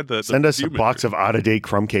just provide the Send us a human box material. of out-of-date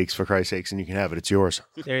crumb cakes for Christ's sakes, and you can have it. It's yours.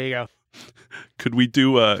 it. There you go. Could we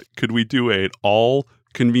do an all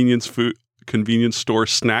convenience store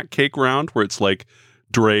snack cake round where it's like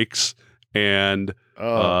Drake's and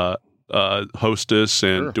Oh, Hostess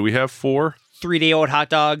and Sure. do we have 4? 3-day-old hot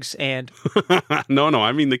dogs and No,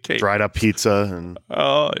 I mean the cake. dried up pizza and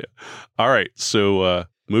Oh, yeah. All right. So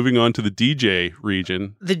moving on to the DJ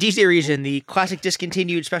region. the DJ region, the classic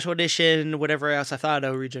discontinued special edition, whatever else I thought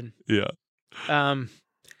of region. Yeah.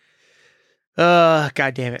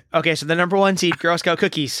 God damn it. Okay, so the number 1 seed, Girl Scout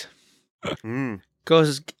cookies,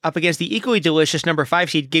 goes up against the equally delicious number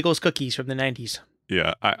 5 seed, Giggles cookies from the 90s.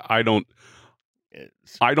 Yeah. I don't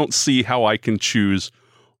see how I can choose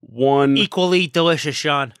one. Equally delicious,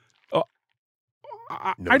 Sean.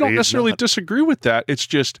 I No, don't it is necessarily not. disagree with that. It's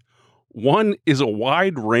just one is a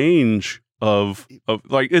wide range of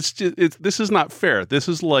like this is not fair. This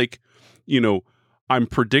is like, I'm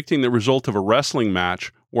predicting the result of a wrestling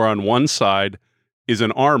match where on one side is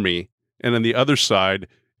an army and on the other side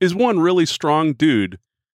is one really strong dude,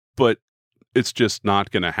 but it's just not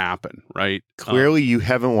going to happen, right? Clearly, you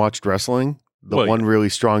haven't watched wrestling. The Well, one really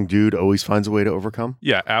strong dude always finds a way to overcome.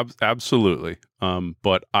 Yeah, absolutely.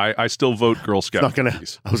 But I still vote Girl Scout not gonna-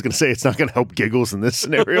 cookies. I was going to say it's not going to help Giggles in this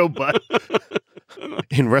scenario, but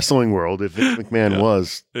in wrestling world, if Vince McMahon Yeah.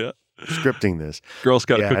 was Yeah. scripting this, Girl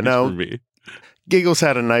Scout Yeah, I cookies know. for me. Giggles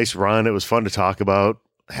had a nice run. It was fun to talk about.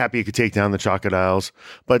 Happy you could take down the Chocodiles,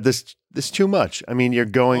 but this too much. I mean, you're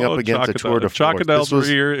going up against a tour de If force. Chocodiles This were was-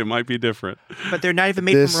 here, it might be different. But they're not even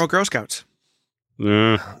made This- from real Girl Scouts.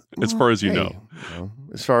 As far as you Hey, know.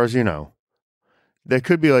 as far as you know, there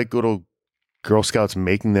could be like little Girl Scouts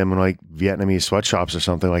making them in like Vietnamese sweatshops or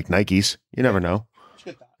something like Nikes. You never know.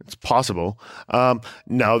 It's possible.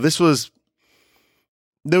 No,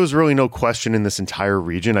 there was really no question in this entire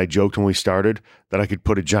region. I joked when we started that I could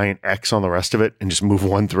put a giant X on the rest of it and just move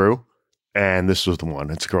one through. And this was the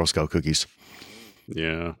one. It's Girl Scout cookies.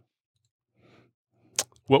 Yeah.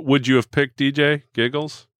 What would you have picked, DJ?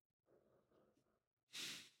 Giggles?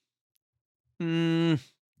 Mm,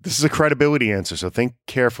 This is a credibility answer, so think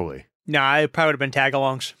carefully. no, I probably would have been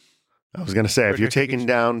tag-alongs. I was going to say, if you're taking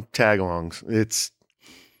down tag-alongs,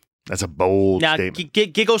 that's a bold Now, statement.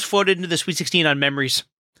 Giggles floated into the Sweet 16 on memories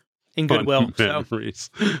in Goodwill. So. Memories.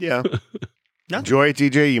 Yeah. No. Enjoy it,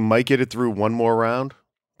 DJ. You might get it through one more round,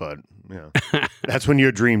 but that's when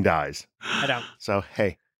your dream dies. I don't. So,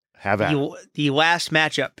 hey, have at it. The last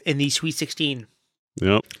matchup in the Sweet 16,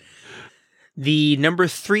 Yep. the number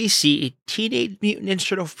 3 seed, Teenage Mutant Ninja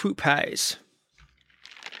Turtle Fruit Pies,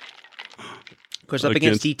 goes up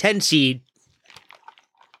against the 10 seed,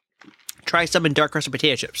 Try Some and Dark Crusted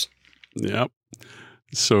Potato Chips. Yep.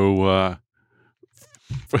 So,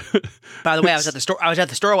 By the way, I was at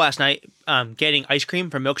the store last night, getting ice cream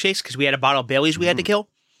from milkshakes because we had a bottle of Bailey's we had to kill,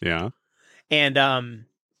 yeah. and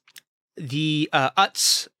the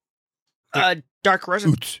Utz Dark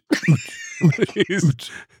Crusted. He's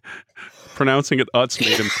pronouncing it Utz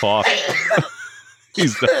made him cough.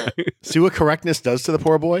 He's dying. See what correctness does to the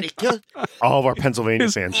poor boy? All of our Pennsylvania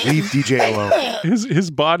fans, leave DJ alone.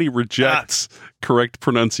 His body rejects correct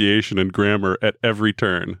pronunciation and grammar at every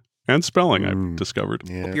turn. And spelling, I've discovered.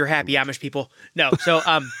 Yeah. You're happy, Amish people. No, so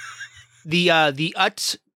the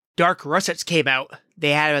Utz Dark Russets came out.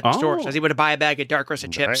 They had it at the store, so I was able to buy a bag of Dark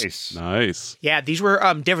Russet chips. Nice. Nice. Yeah, these were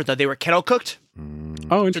different though. They were kettle cooked, Oh,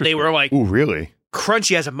 so interesting. they were like Ooh, really?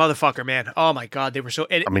 crunchy as a motherfucker, man. Oh my god, they were so.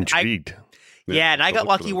 And I'm intrigued. Yeah, and I got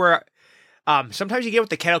lucky where sometimes you get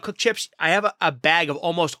with the kettle cooked chips, I have a bag of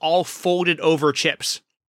almost all folded over chips.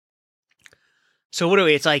 So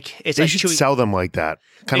literally, it's they like should chewing. sell them like that.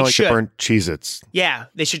 Kind They of like should. the burnt Cheez-Its. Yeah,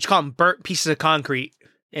 they should call them burnt pieces of concrete,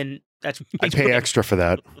 and that's I'd pay extra for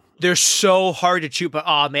that. They're so hard to chew, but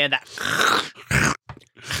oh man, that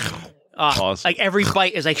Awesome. like every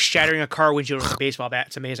bite is like shattering a car windshield with a baseball bat.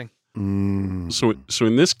 It's amazing. So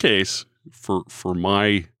in this case, for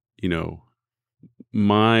my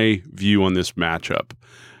my view on this matchup,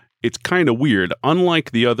 it's kind of weird.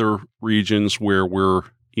 Unlike the other regions where we're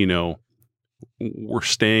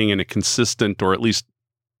staying in a consistent or at least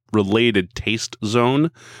related taste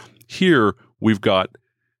zone. Here we've got,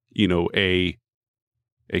 a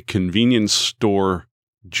convenience store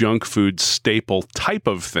junk food staple type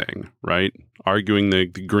of thing, right? Arguing the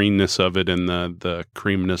greenness of it and the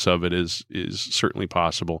creaminess of it is certainly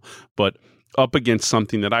possible, but up against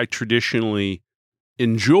something that I traditionally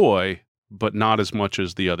enjoy, but not as much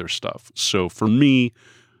as the other stuff. So for me,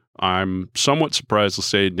 I'm somewhat surprised to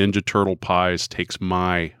say Ninja Turtle Pies takes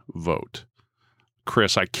my vote.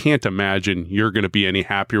 Chris, I can't imagine you're going to be any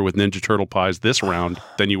happier with Ninja Turtle Pies this round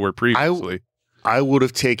than you were previously. I would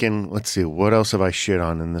have taken, let's see, what else have I shit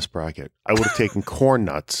on in this bracket? I would have taken Corn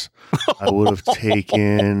Nuts. I would have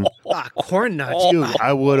taken... Corn Nuts. Dude,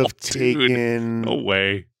 I would have taken... No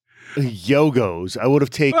way. Yogos. I would have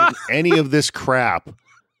taken any of this crap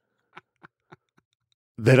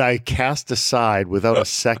that I cast aside without a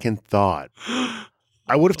second thought.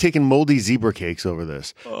 I would have taken moldy zebra cakes over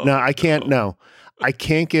this. No, I can't. No, I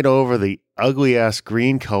can't get over the ugly ass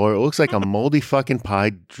green color. It looks like a moldy fucking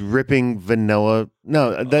pie dripping vanilla.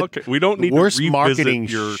 No, that okay. We don't need worst to marketing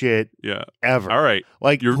your, shit ever. All right.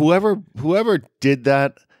 Like whoever did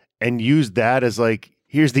that and used that as like,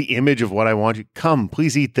 here's the image of what I want you. Come,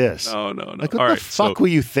 please eat this. No. Like, what the fuck were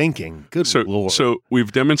you thinking? Good Lord. So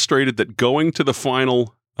we've demonstrated that going to the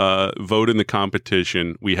final vote in the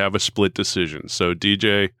competition, we have a split decision. So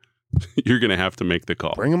DJ, you're going to have to make the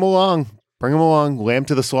call. Bring him along. Lamb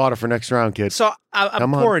to the slaughter for next round, kid. So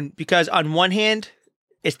I'm torn because on one hand,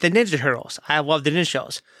 it's the Ninja Turtles. I love the Ninja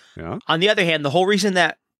Turtles. Yeah. On the other hand, the whole reason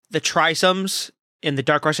that the Trisums and the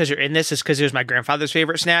Dark Rusties are in this is because it was my grandfather's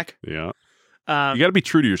favorite snack. Yeah. You got to be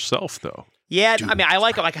true to yourself, though. Yeah, I mean, I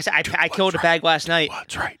like it. Like I said, I killed a bag last night.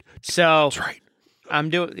 That's right. So That's right. I'm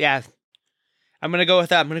gonna go with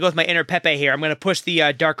that. I'm gonna go with my inner Pepe here. I'm gonna push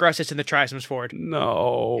the Dark Rustics and the Trisums forward.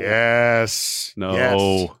 No. Yes. No.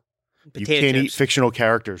 Yes. You Potato can't eat chips. fictional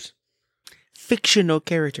characters. Fictional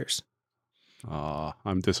characters.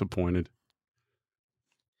 I'm disappointed.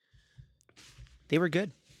 They were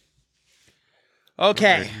good.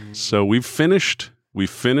 Okay. So we've finished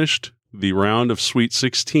the round of Sweet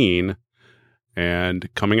 16, and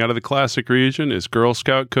coming out of the classic region is Girl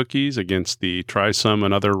Scout cookies against the Trisum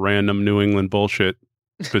and other random New England bullshit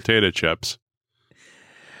potato chips.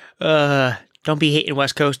 Don't be hating,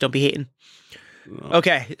 West Coast. Don't be hating.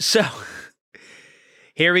 Okay, so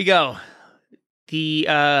here we go. The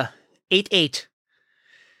 8-8.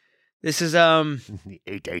 This is The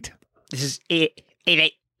 8-8. This is 8-8.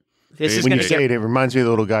 This is When gonna you say get it reminds me of the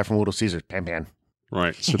little guy from Little Caesars. Pan Pan.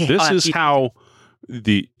 Right. So this is how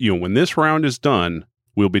when this round is done,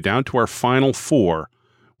 we'll be down to our final four,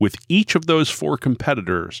 with each of those four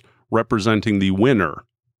competitors representing the winner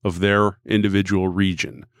of their individual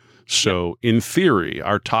region. So in theory,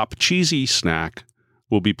 our top cheesy snack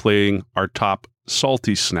will be playing our top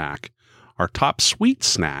salty snack. Our top sweet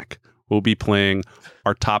snack will be playing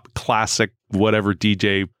our top classic whatever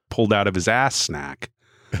DJ pulled out of his ass snack.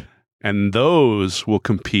 And those will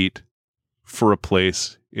compete for a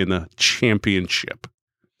place in the championship.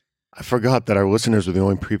 I forgot that our listeners are the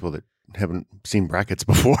only people that haven't seen brackets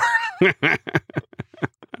before.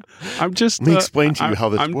 I'm just Let me explain to you how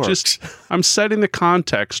this works. I'm setting the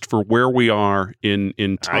context for where we are in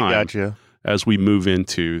time. I got you. As we move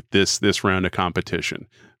into this round of competition.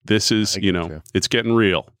 This is, it's getting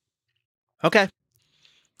real. okay.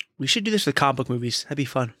 We should do this with comic book movies. That'd be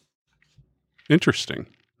fun. Interesting.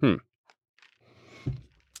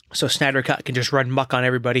 So Snyder Cut can just run muck on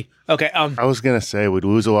everybody. Okay. I was going to say we'd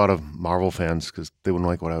lose a lot of Marvel fans because they wouldn't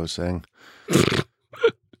like what I was saying.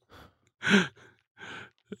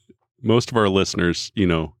 Most of our listeners,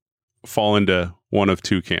 fall into one of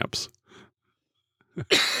two camps.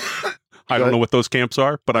 I don't know what those camps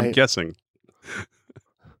are, but I'm guessing.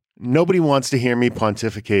 Nobody wants to hear me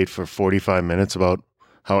pontificate for 45 minutes about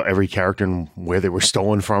how every character and where they were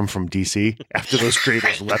stolen from DC after those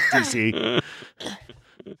creators left DC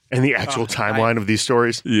and the actual timeline of these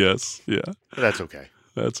stories. Yes. Yeah. That's okay.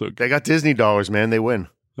 That's okay. They got Disney dollars, man. They win.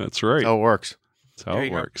 That's right. That's how it works. That's how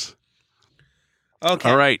it works.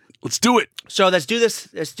 Okay. All right. Let's do it. So let's do this.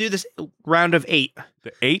 Let's do this round of 8.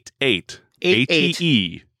 The 8-8.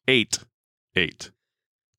 8-8. 8. 8.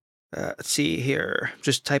 Let's see here.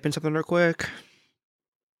 Just type in something real quick.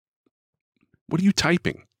 What are you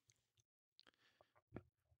typing?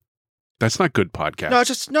 That's not good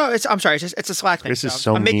podcast. No, I'm sorry. It's a Slack thing. This is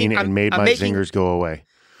so mean and made my zingers go away.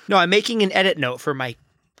 No, I'm making an edit note for my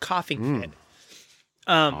coughing fit.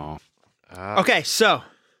 Okay, so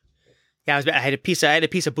I had a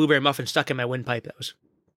piece of blueberry muffin stuck in my windpipe.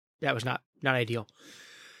 That was not ideal.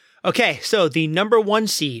 Okay, so the number 1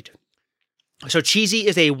 seed. So cheesy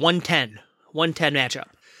is a 110 matchup.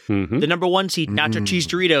 Mhm. The number 1 seed, Nacho Cheese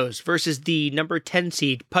Doritos, versus the number 10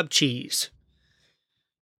 seed, Pub Cheese.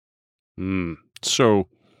 So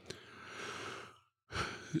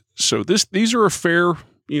these are a fair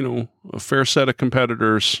set of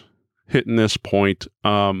competitors hitting this point.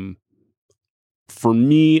 For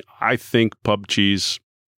me, I think Pub Cheese,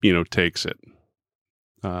 takes it.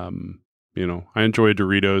 I enjoy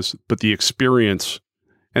Doritos, but the experience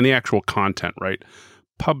and the actual content, right?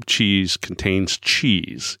 Pub Cheese contains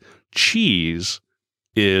cheese. Cheese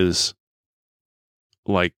is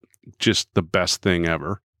like just the best thing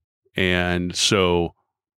ever. And so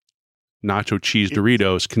nacho cheese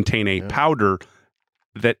Doritos contain a powder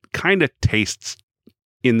that kind of tastes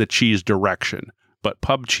in the cheese direction, but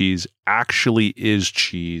Pub Cheese actually is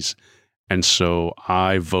cheese. And so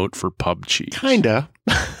I vote for Pub Cheese. Kinda.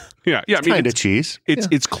 Yeah. I mean, kind of cheese.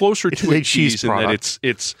 It's closer to a cheese in that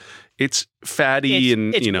it's fatty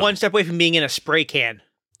It's one step away from being in a spray can.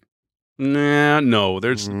 No.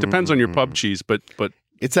 Depends on your Pub Cheese, but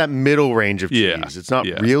it's that middle range of cheese. Yeah, It's not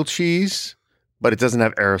real cheese, but it doesn't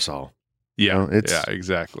have aerosol. Yeah,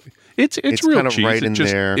 exactly. It's real kind of cheese. right in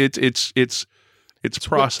there. It's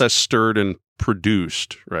processed, stirred, and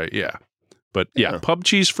produced. Right. Yeah. But Pub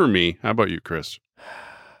Cheese for me. How about you, Chris?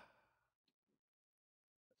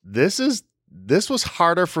 This was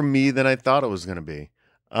harder for me than I thought it was going to be.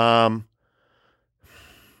 I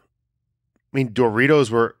mean, Doritos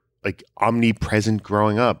were like omnipresent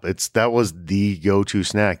growing up. That was the go-to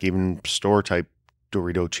snack, even store type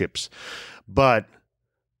Dorito chips. But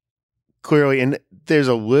clearly, and there's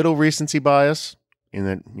a little recency bias in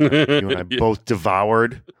that you and I both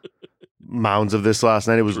devoured mounds of this last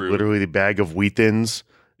night. It was literally the bag of Wheat Thins,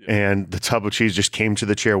 and the tub of cheese just came to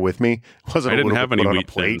the chair with me. I didn't have any Wheat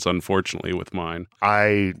Thins, unfortunately, with mine.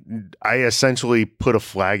 I essentially put a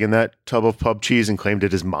flag in that tub of Pub Cheese and claimed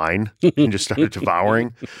it as mine and just started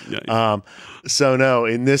devouring. So no,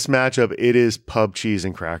 in this matchup, it is Pub Cheese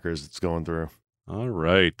and crackers that's going through. All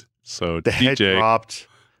right. So the head dropped.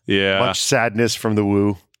 Yeah. Much sadness from the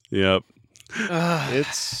woo. Yep.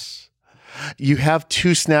 You have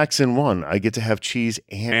two snacks in one. I get to have cheese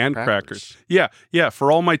and crackers. Yeah.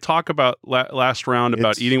 For all my talk about last round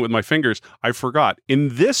about eating with my fingers, I forgot.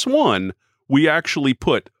 In this one, we actually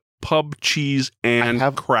put Pub Cheese and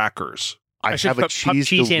crackers. I have a cheese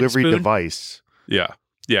delivery device. Yeah.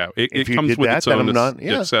 It comes with its own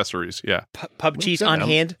accessories. Yeah. Pub Cheese on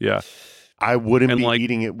hand. Yeah. I wouldn't be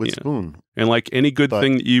eating it with spoon. And like any good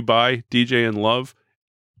thing that you buy, DJ, and love,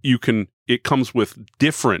 it comes with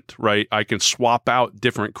different, right? I can swap out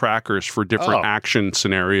different crackers for different action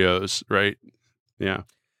scenarios, right? Yeah.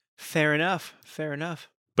 Fair enough.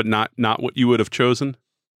 But not what you would have chosen?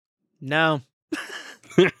 No.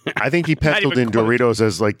 I think he penciled in Doritos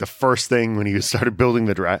as like the first thing when he started building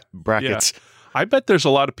the brackets. Yeah. I bet there's a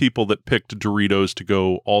lot of people that picked Doritos to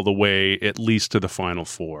go all the way, at least to the Final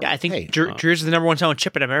Four. Yeah, I think Doritos is the number one selling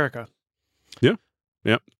chip in America. Yeah.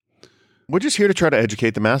 We're just here to try to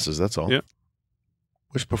educate the masses, that's all. Yeah.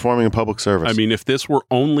 We're just performing a public service. I mean, if this were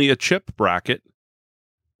only a chip bracket,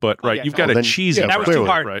 but you've got a cheesy that was bracket, too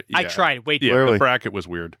hard. Right? I tried. Wait. Yeah, the bracket was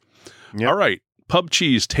weird. Yep. All right. Pub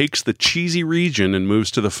Cheese takes the cheesy region and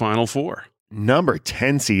moves to the Final Four. Number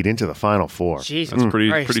 10 seed into the Final Four. Jesus That's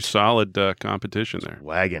pretty solid competition there.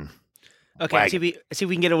 Wagon. Okay, let's see if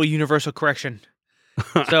we can get a little universal correction.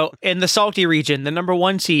 So in the salty region, the number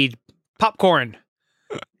 1 seed, Popcorn,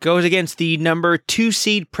 goes against the number 2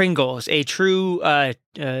 seed, Pringles, a true matchup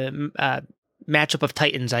of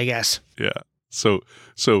titans, I guess. Yeah. So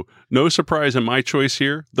no surprise in my choice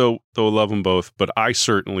here, though I love them both, but I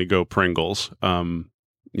certainly go Pringles. I'm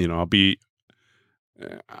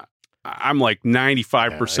like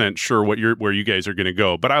 95% sure where you guys are going to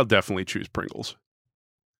go, but I'll definitely choose Pringles.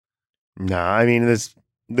 Nah, I mean,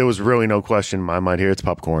 there was really no question in my mind here. It's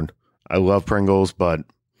popcorn. I love Pringles, but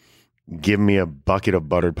give me a bucket of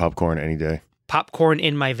buttered popcorn any day. Popcorn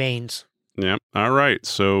in my veins. Yeah. All right.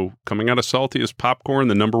 So coming out of salty is Popcorn,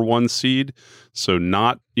 the number 1 seed. So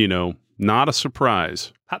not a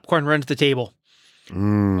surprise. Popcorn runs the table.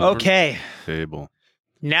 Okay. Table.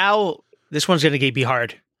 Now this one's going to be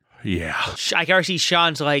hard. Yeah. I can already see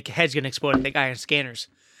Sean's head's going to explode at the guy on scanners.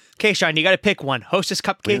 Okay, Sean, you got to pick one. Hostess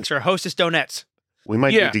cupcakes or Hostess donuts? We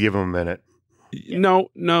might need to give him a minute. Yeah.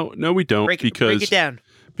 No, we don't. Break it down.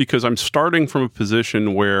 Because I'm starting from a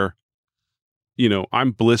position where,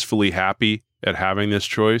 I'm blissfully happy at having this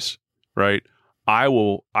choice, right? I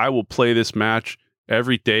will play this match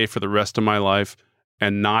every day for the rest of my life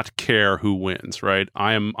and not care who wins, right?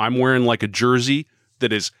 I'm wearing like a jersey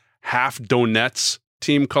that is half Donuts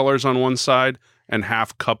team colors on one side and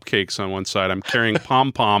half cupcakes on one side. I'm carrying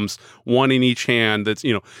pom-poms, one in each hand. That's,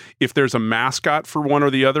 if there's a mascot for one or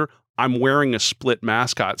the other, I'm wearing a split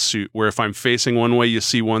mascot suit where if I'm facing one way, you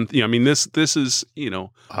see one. This is, kind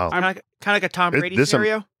of like a Tom Brady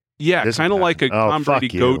scenario. Yeah, kind of like a Tom Brady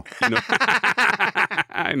goat.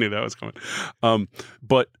 I knew that was coming.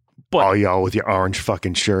 But all y'all with your orange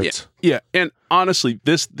fucking shirts. Yeah. And honestly,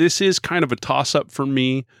 this is kind of a toss up for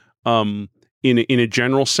me, in a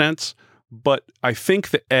general sense. But I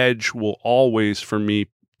think the edge will always, for me,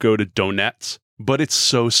 go to donuts. But it's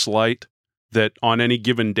so slight that on any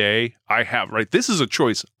given day, I have, right? This is a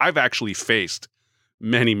choice I've actually faced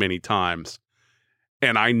many, many times.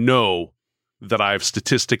 And I know that I've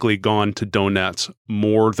statistically gone to donuts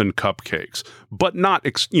more than cupcakes, but not,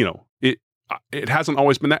 it hasn't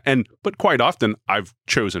always been that. But quite often I've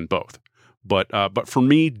chosen both. But for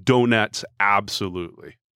me, donuts,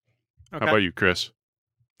 absolutely. Okay. How about you, Chris?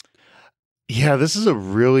 Yeah, this is a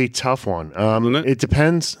really tough one. Isn't it? It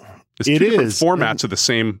depends. It's two different formats of the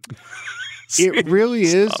same. It really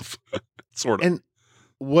stuff. is. Sort of. And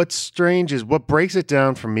what's strange is what breaks it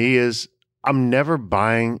down for me is I'm never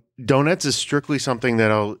buying donuts is strictly something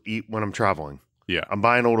that I'll eat when I'm traveling. Yeah. I'm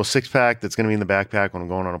buying a little 6-pack that's going to be in the backpack when I'm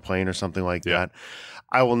going on a plane or something like that.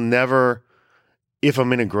 I will never, if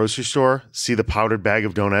I'm in a grocery store, see the powdered bag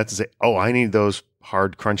of donuts and say, oh, I need those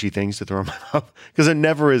hard, crunchy things to throw in my mouth. Because they're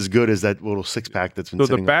never as good as that little 6-pack that's been So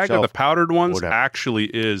sitting the bag on of the the powdered ones Whatever. actually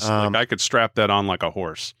is, I could strap that on like a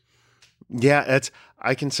horse. Yeah,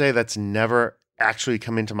 I can say that's never actually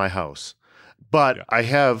come into my house. But I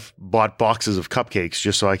have bought boxes of cupcakes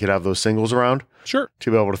just so I could have those singles around Sure.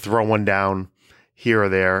 to be able to throw one down here or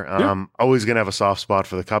there. Always going to have a soft spot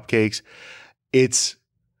for the cupcakes.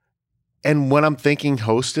 And when I'm thinking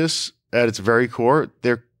Hostess at its very core,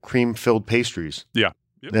 they're cream-filled pastries. Yeah.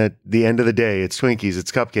 Yep. At the end of the day, it's Twinkies,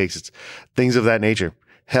 it's cupcakes, it's things of that nature.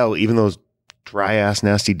 Hell, even those dry-ass,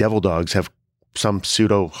 nasty devil dogs have some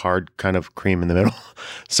pseudo-hard kind of cream in the middle.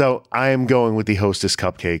 So I am going with the Hostess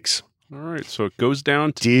cupcakes. All right. So it goes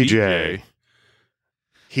down to DJ.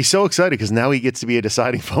 He's so excited because now he gets to be a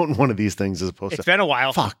deciding vote in one of these things as opposed It's to... been a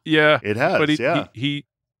while. Fuck. Yeah. It has, But he,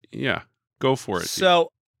 go for it.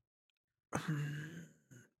 So,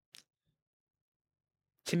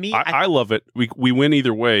 to me, I love it. We win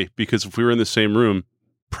either way because if we were in the same room,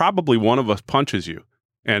 probably one of us punches you,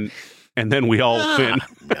 and then we all win.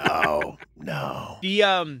 No.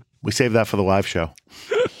 the We save that for the live show.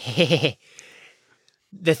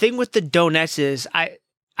 the thing with the donuts is I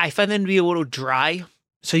find them to be a little dry,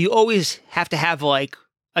 so you always have to have like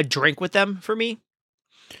a drink with them for me.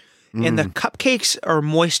 And the cupcakes are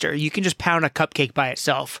moister. You can just pound a cupcake by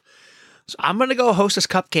itself. So I'm gonna go Hostess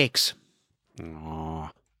cupcakes. Aw,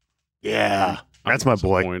 Yeah. That's I'm my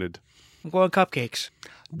boy. disappointed. I'm going cupcakes.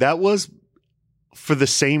 That was for the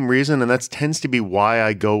same reason, and that tends to be why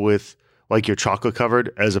I go with like your chocolate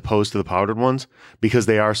covered as opposed to the powdered ones, because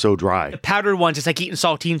they are so dry. The powdered ones, it's like eating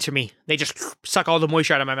saltines to me. They just suck all the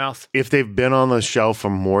moisture out of my mouth. If they've been on the shelf for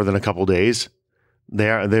more than a couple days,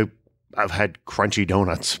 I've had crunchy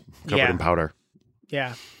donuts covered in powder.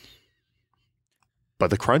 Yeah. But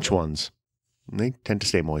the crunch ones, they tend to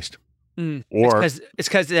stay moist. Or it's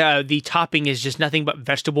because the topping is just nothing but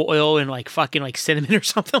vegetable oil and like fucking like cinnamon or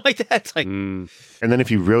something like that. It's like, and then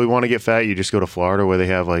if you really want to get fat, you just go to Florida where they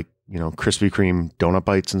have like, Krispy Kreme donut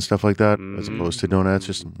bites and stuff like that, as opposed to donuts.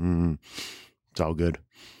 Just, it's all good.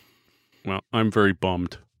 Well, I'm very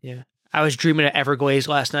bummed. yeah. I was dreaming of Everglaze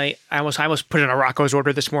last night. I almost put in a Rocco's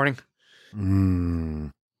order this morning.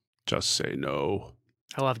 Just say no.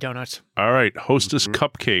 I love donuts. All right, Hostess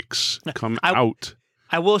cupcakes come out.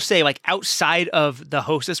 I will say, like outside of the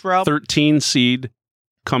Hostess realm, 13 seed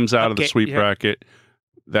comes out of the Okay, sweet yeah. bracket.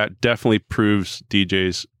 That definitely proves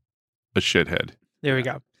DJ's a shithead. there we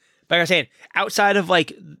go. Like I was saying, outside of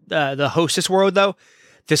like the Hostess world, though,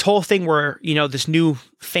 this whole thing where this new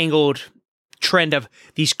fangled trend of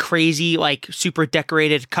these crazy like super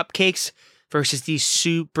decorated cupcakes versus these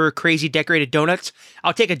super crazy decorated donuts.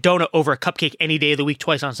 I'll take a donut over a cupcake any day of the week,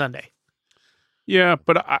 twice on Sunday. Yeah,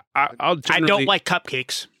 but I'll I generally, don't like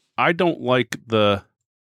cupcakes. I don't like the.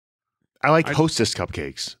 I like Hostess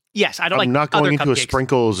cupcakes. Yes, I don't like I'm not other going into a cupcakes.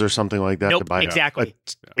 Sprinkles or something like that to Nope, buy exactly.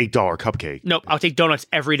 a $8 cupcake. Nope, I'll take donuts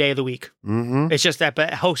every day of the week. Mm-hmm. It's just that,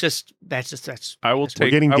 but Hostess, that's. I will that's take.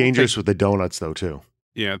 We're getting I will dangerous take- with the donuts though too.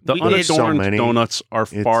 Yeah, the We did- So unadorned many. donuts are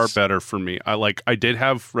far It's- better for me. I did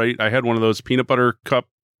have I had one of those peanut butter cup,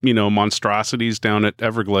 monstrosities down at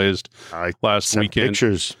Everglazed I last sent weekend.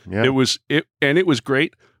 pictures. Yeah. It was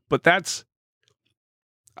great, but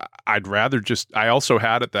I'd rather I also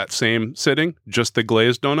had at that same sitting just the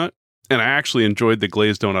glazed donut, and I actually enjoyed the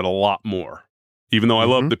glazed donut a lot more. Even though I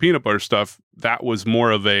love Mhm. the peanut butter stuff, that was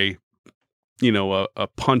more of a, a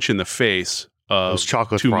punch in the face of Those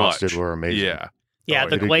chocolate too frosted much. were amazing. Yeah. Yeah, Oh,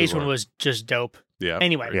 the they did glazed good one work. was just dope. Yeah.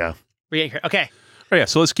 Anyway, Yeah. we're getting here. Okay. Oh, yeah.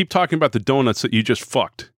 So let's keep talking about the donuts that you just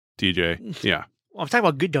fucked, DJ. Yeah. Well, I'm talking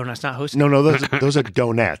about good donuts, not hosting. No, those are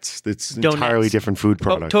donuts. It's an entirely Donuts. different food Oh,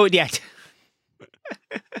 product. yeah.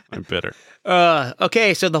 I'm bitter.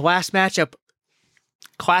 Okay, so the last matchup,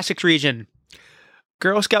 Classics region,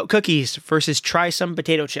 Girl Scout cookies versus Try Some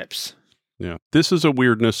potato chips. Yeah. This is a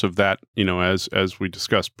weirdness of that, as we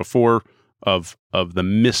discussed before, of the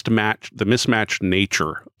mismatched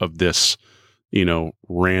nature of this,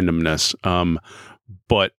 randomness.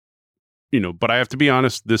 But I have to be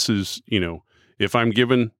honest, this is, if I'm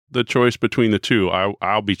given the choice between the two,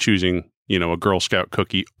 I'll be choosing, a Girl Scout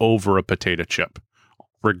cookie over a potato chip,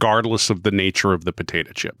 regardless of the nature of the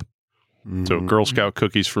potato chip. So Mhm. Girl Scout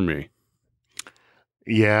cookies for me.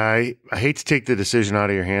 Yeah, I hate to take the decision out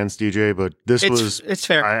of your hands, DJ, but this was It's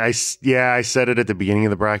fair. I said it at the beginning of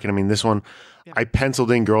the bracket. I mean, this one, Yeah. I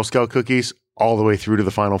penciled in Girl Scout cookies all the way through to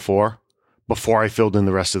the final four before I filled in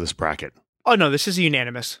the rest of this bracket. Oh no, this is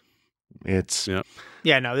unanimous. It's Yeah.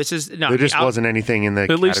 Yeah, no, this is no. there just I'll- wasn't anything in the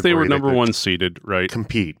At least they were category that number could one seeded, right?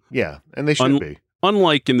 compete. Yeah, and they should be.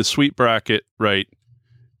 Unlike in the sweet bracket, right?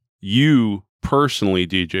 You personally,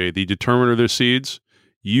 DJ, the determiner of the seeds,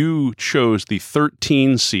 you chose the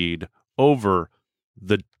 13 seed over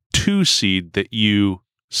the 2 seed that you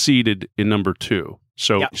seeded in number 2.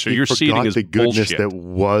 So, Yeah. so He your forgot seeding is the goodness bullshit. that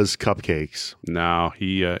was cupcakes. No,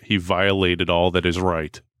 he violated all that is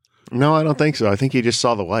right. No, I don't think so. I think he just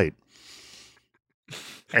saw the light.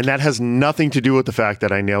 And that has nothing to do with the fact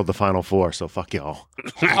that I nailed the final four. So fuck y'all.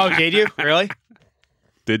 Oh, did you really?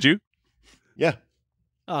 Did you? Yeah.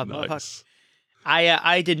 Oh, motherfucker. Nice.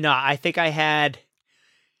 I did not. I think I had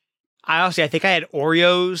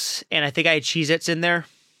Oreos and I think I had Cheez-Its in there.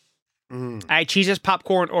 Mm. I had Cheez-Its,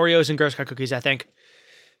 popcorn, Oreos, and Girl Scout cookies, I think.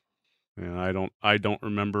 Yeah, I don't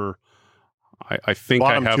remember. I think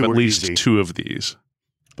Bottom I have two at were least easy. 2 of these,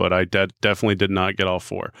 but I definitely did not get all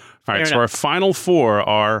 4. All right, Fair so enough. our final 4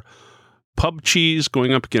 are Pub Cheese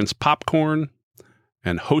going up against popcorn,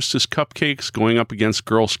 and Hostess cupcakes going up against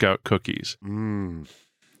Girl Scout cookies. Mm.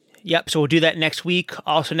 Yep, so we'll do that next week.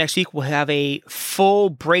 Also, next week, we'll have a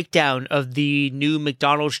full breakdown of the new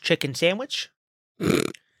McDonald's chicken sandwich.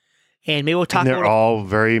 And maybe we'll talk And they're about. all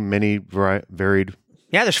very many varied.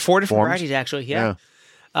 Yeah, there's 4 different forms. varieties, actually. Yeah.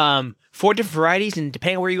 4 different varieties, and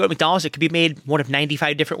depending on where you go at McDonald's, it could be made one of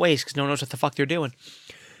 95 different ways because no one knows what the fuck they're doing.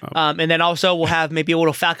 And then also, we'll have maybe a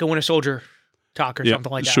little Falcon Winter Soldier talk or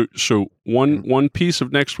something like that. So one piece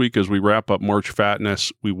of next week as we wrap up March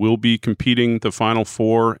Fatness, we will be competing the Final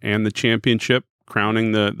Four and the championship,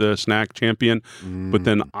 crowning the snack champion. But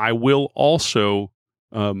then I will also,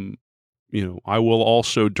 during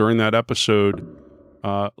that episode,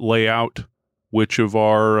 lay out which of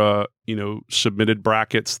our submitted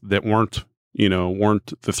brackets that weren't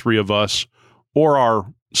the 3 of us or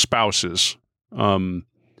our spouses.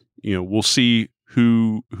 We'll see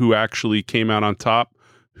who actually came out on top,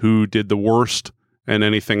 who did the worst, and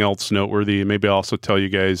anything else noteworthy. Maybe I'll also tell you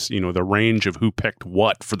guys, the range of who picked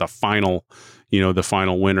what for the final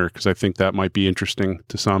winner, because I think that might be interesting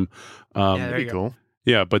to some. Yeah, there Pretty you go. cool.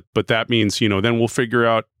 Yeah, but that means, then we'll figure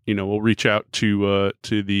out, we'll reach out to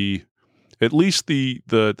the at least the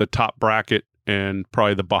top bracket and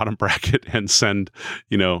probably the bottom bracket and send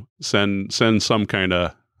some kind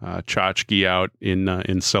of tchotchke out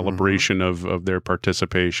in celebration of their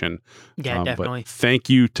participation. Yeah, definitely. But thank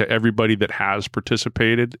you to everybody that has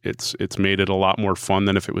participated. It's made it a lot more fun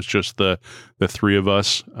than if it was just the 3 of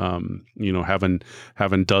us.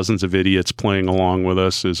 Having dozens of idiots playing along with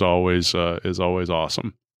us is always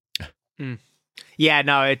awesome. Yeah,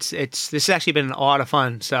 no, this has actually been a lot of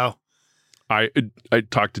fun. So I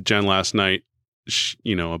talked to Jen last night,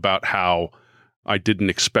 about how I didn't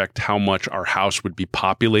expect how much our house would be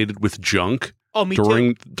populated with junk me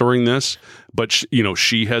too. during this, but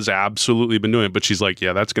she has absolutely been doing it. But she's like,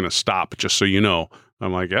 yeah, that's going to stop. Just so you know.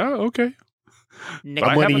 I'm like, yeah, okay. Next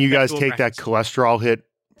I'm week, letting you guys virtual take that brackets. cholesterol hit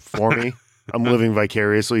for me. I'm living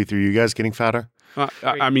vicariously through you guys getting fatter.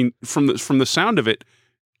 I mean, from the sound of it,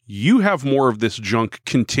 you have more of this junk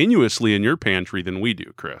continuously in your pantry than we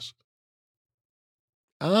do, Chris.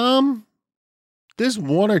 There's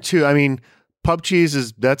 1 or 2. I mean, Pub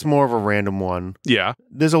Cheese that's more of a random one. Yeah,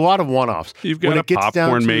 There's a lot of one-offs. you've When got a it gets down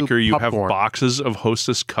popcorn to maker. You have popcorn- boxes of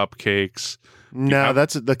Hostess cupcakes. No, have-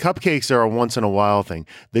 that's the cupcakes are a once in a while thing.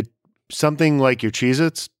 Something like your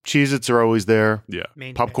Cheez-Its are always there. Yeah,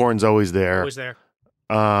 Main Popcorn's always there. always there.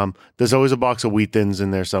 There's always a box of Wheat Thins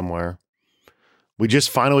in there somewhere. We just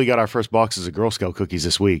finally got our first boxes of Girl Scout cookies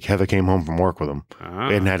this week. Heather came home from work with them.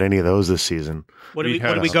 We hadn't had any of those this season. What did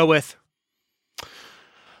we go with?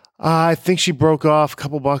 I think she broke off a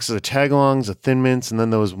couple boxes of Tagalongs, of Thin Mints, and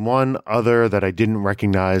then there was one other that I didn't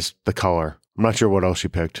recognize the color. I'm not sure what else she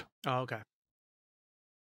picked. Oh, okay.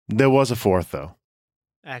 There was a fourth, though.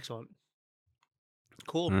 Excellent.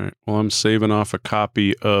 Cool. All right. Well, I'm saving off a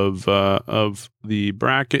copy of the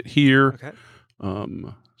bracket here,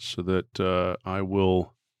 Okay. so that I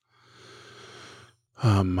will,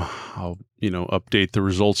 I'll update the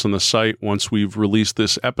results on the site once we've released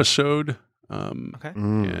this episode. Okay.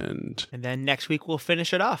 And then next week we'll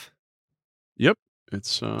finish it off.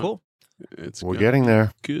 it's Cool. We're getting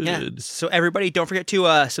there. good. Yeah. So everybody, don't forget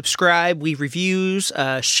to subscribe, leave reviews,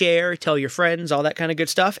 share, tell your friends, all that kind of good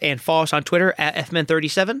stuff, and follow us on Twitter at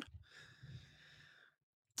fmen37.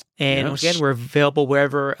 And once Yes. again, we're available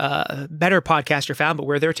wherever better podcasts are found, but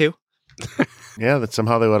we're there too. Yeah, that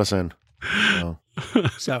somehow they let us in. So,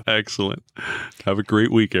 So Excellent. Have a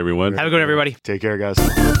great week, everyone. have a good one, everybody. take care, guys.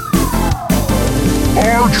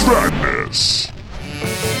 Arch Madness.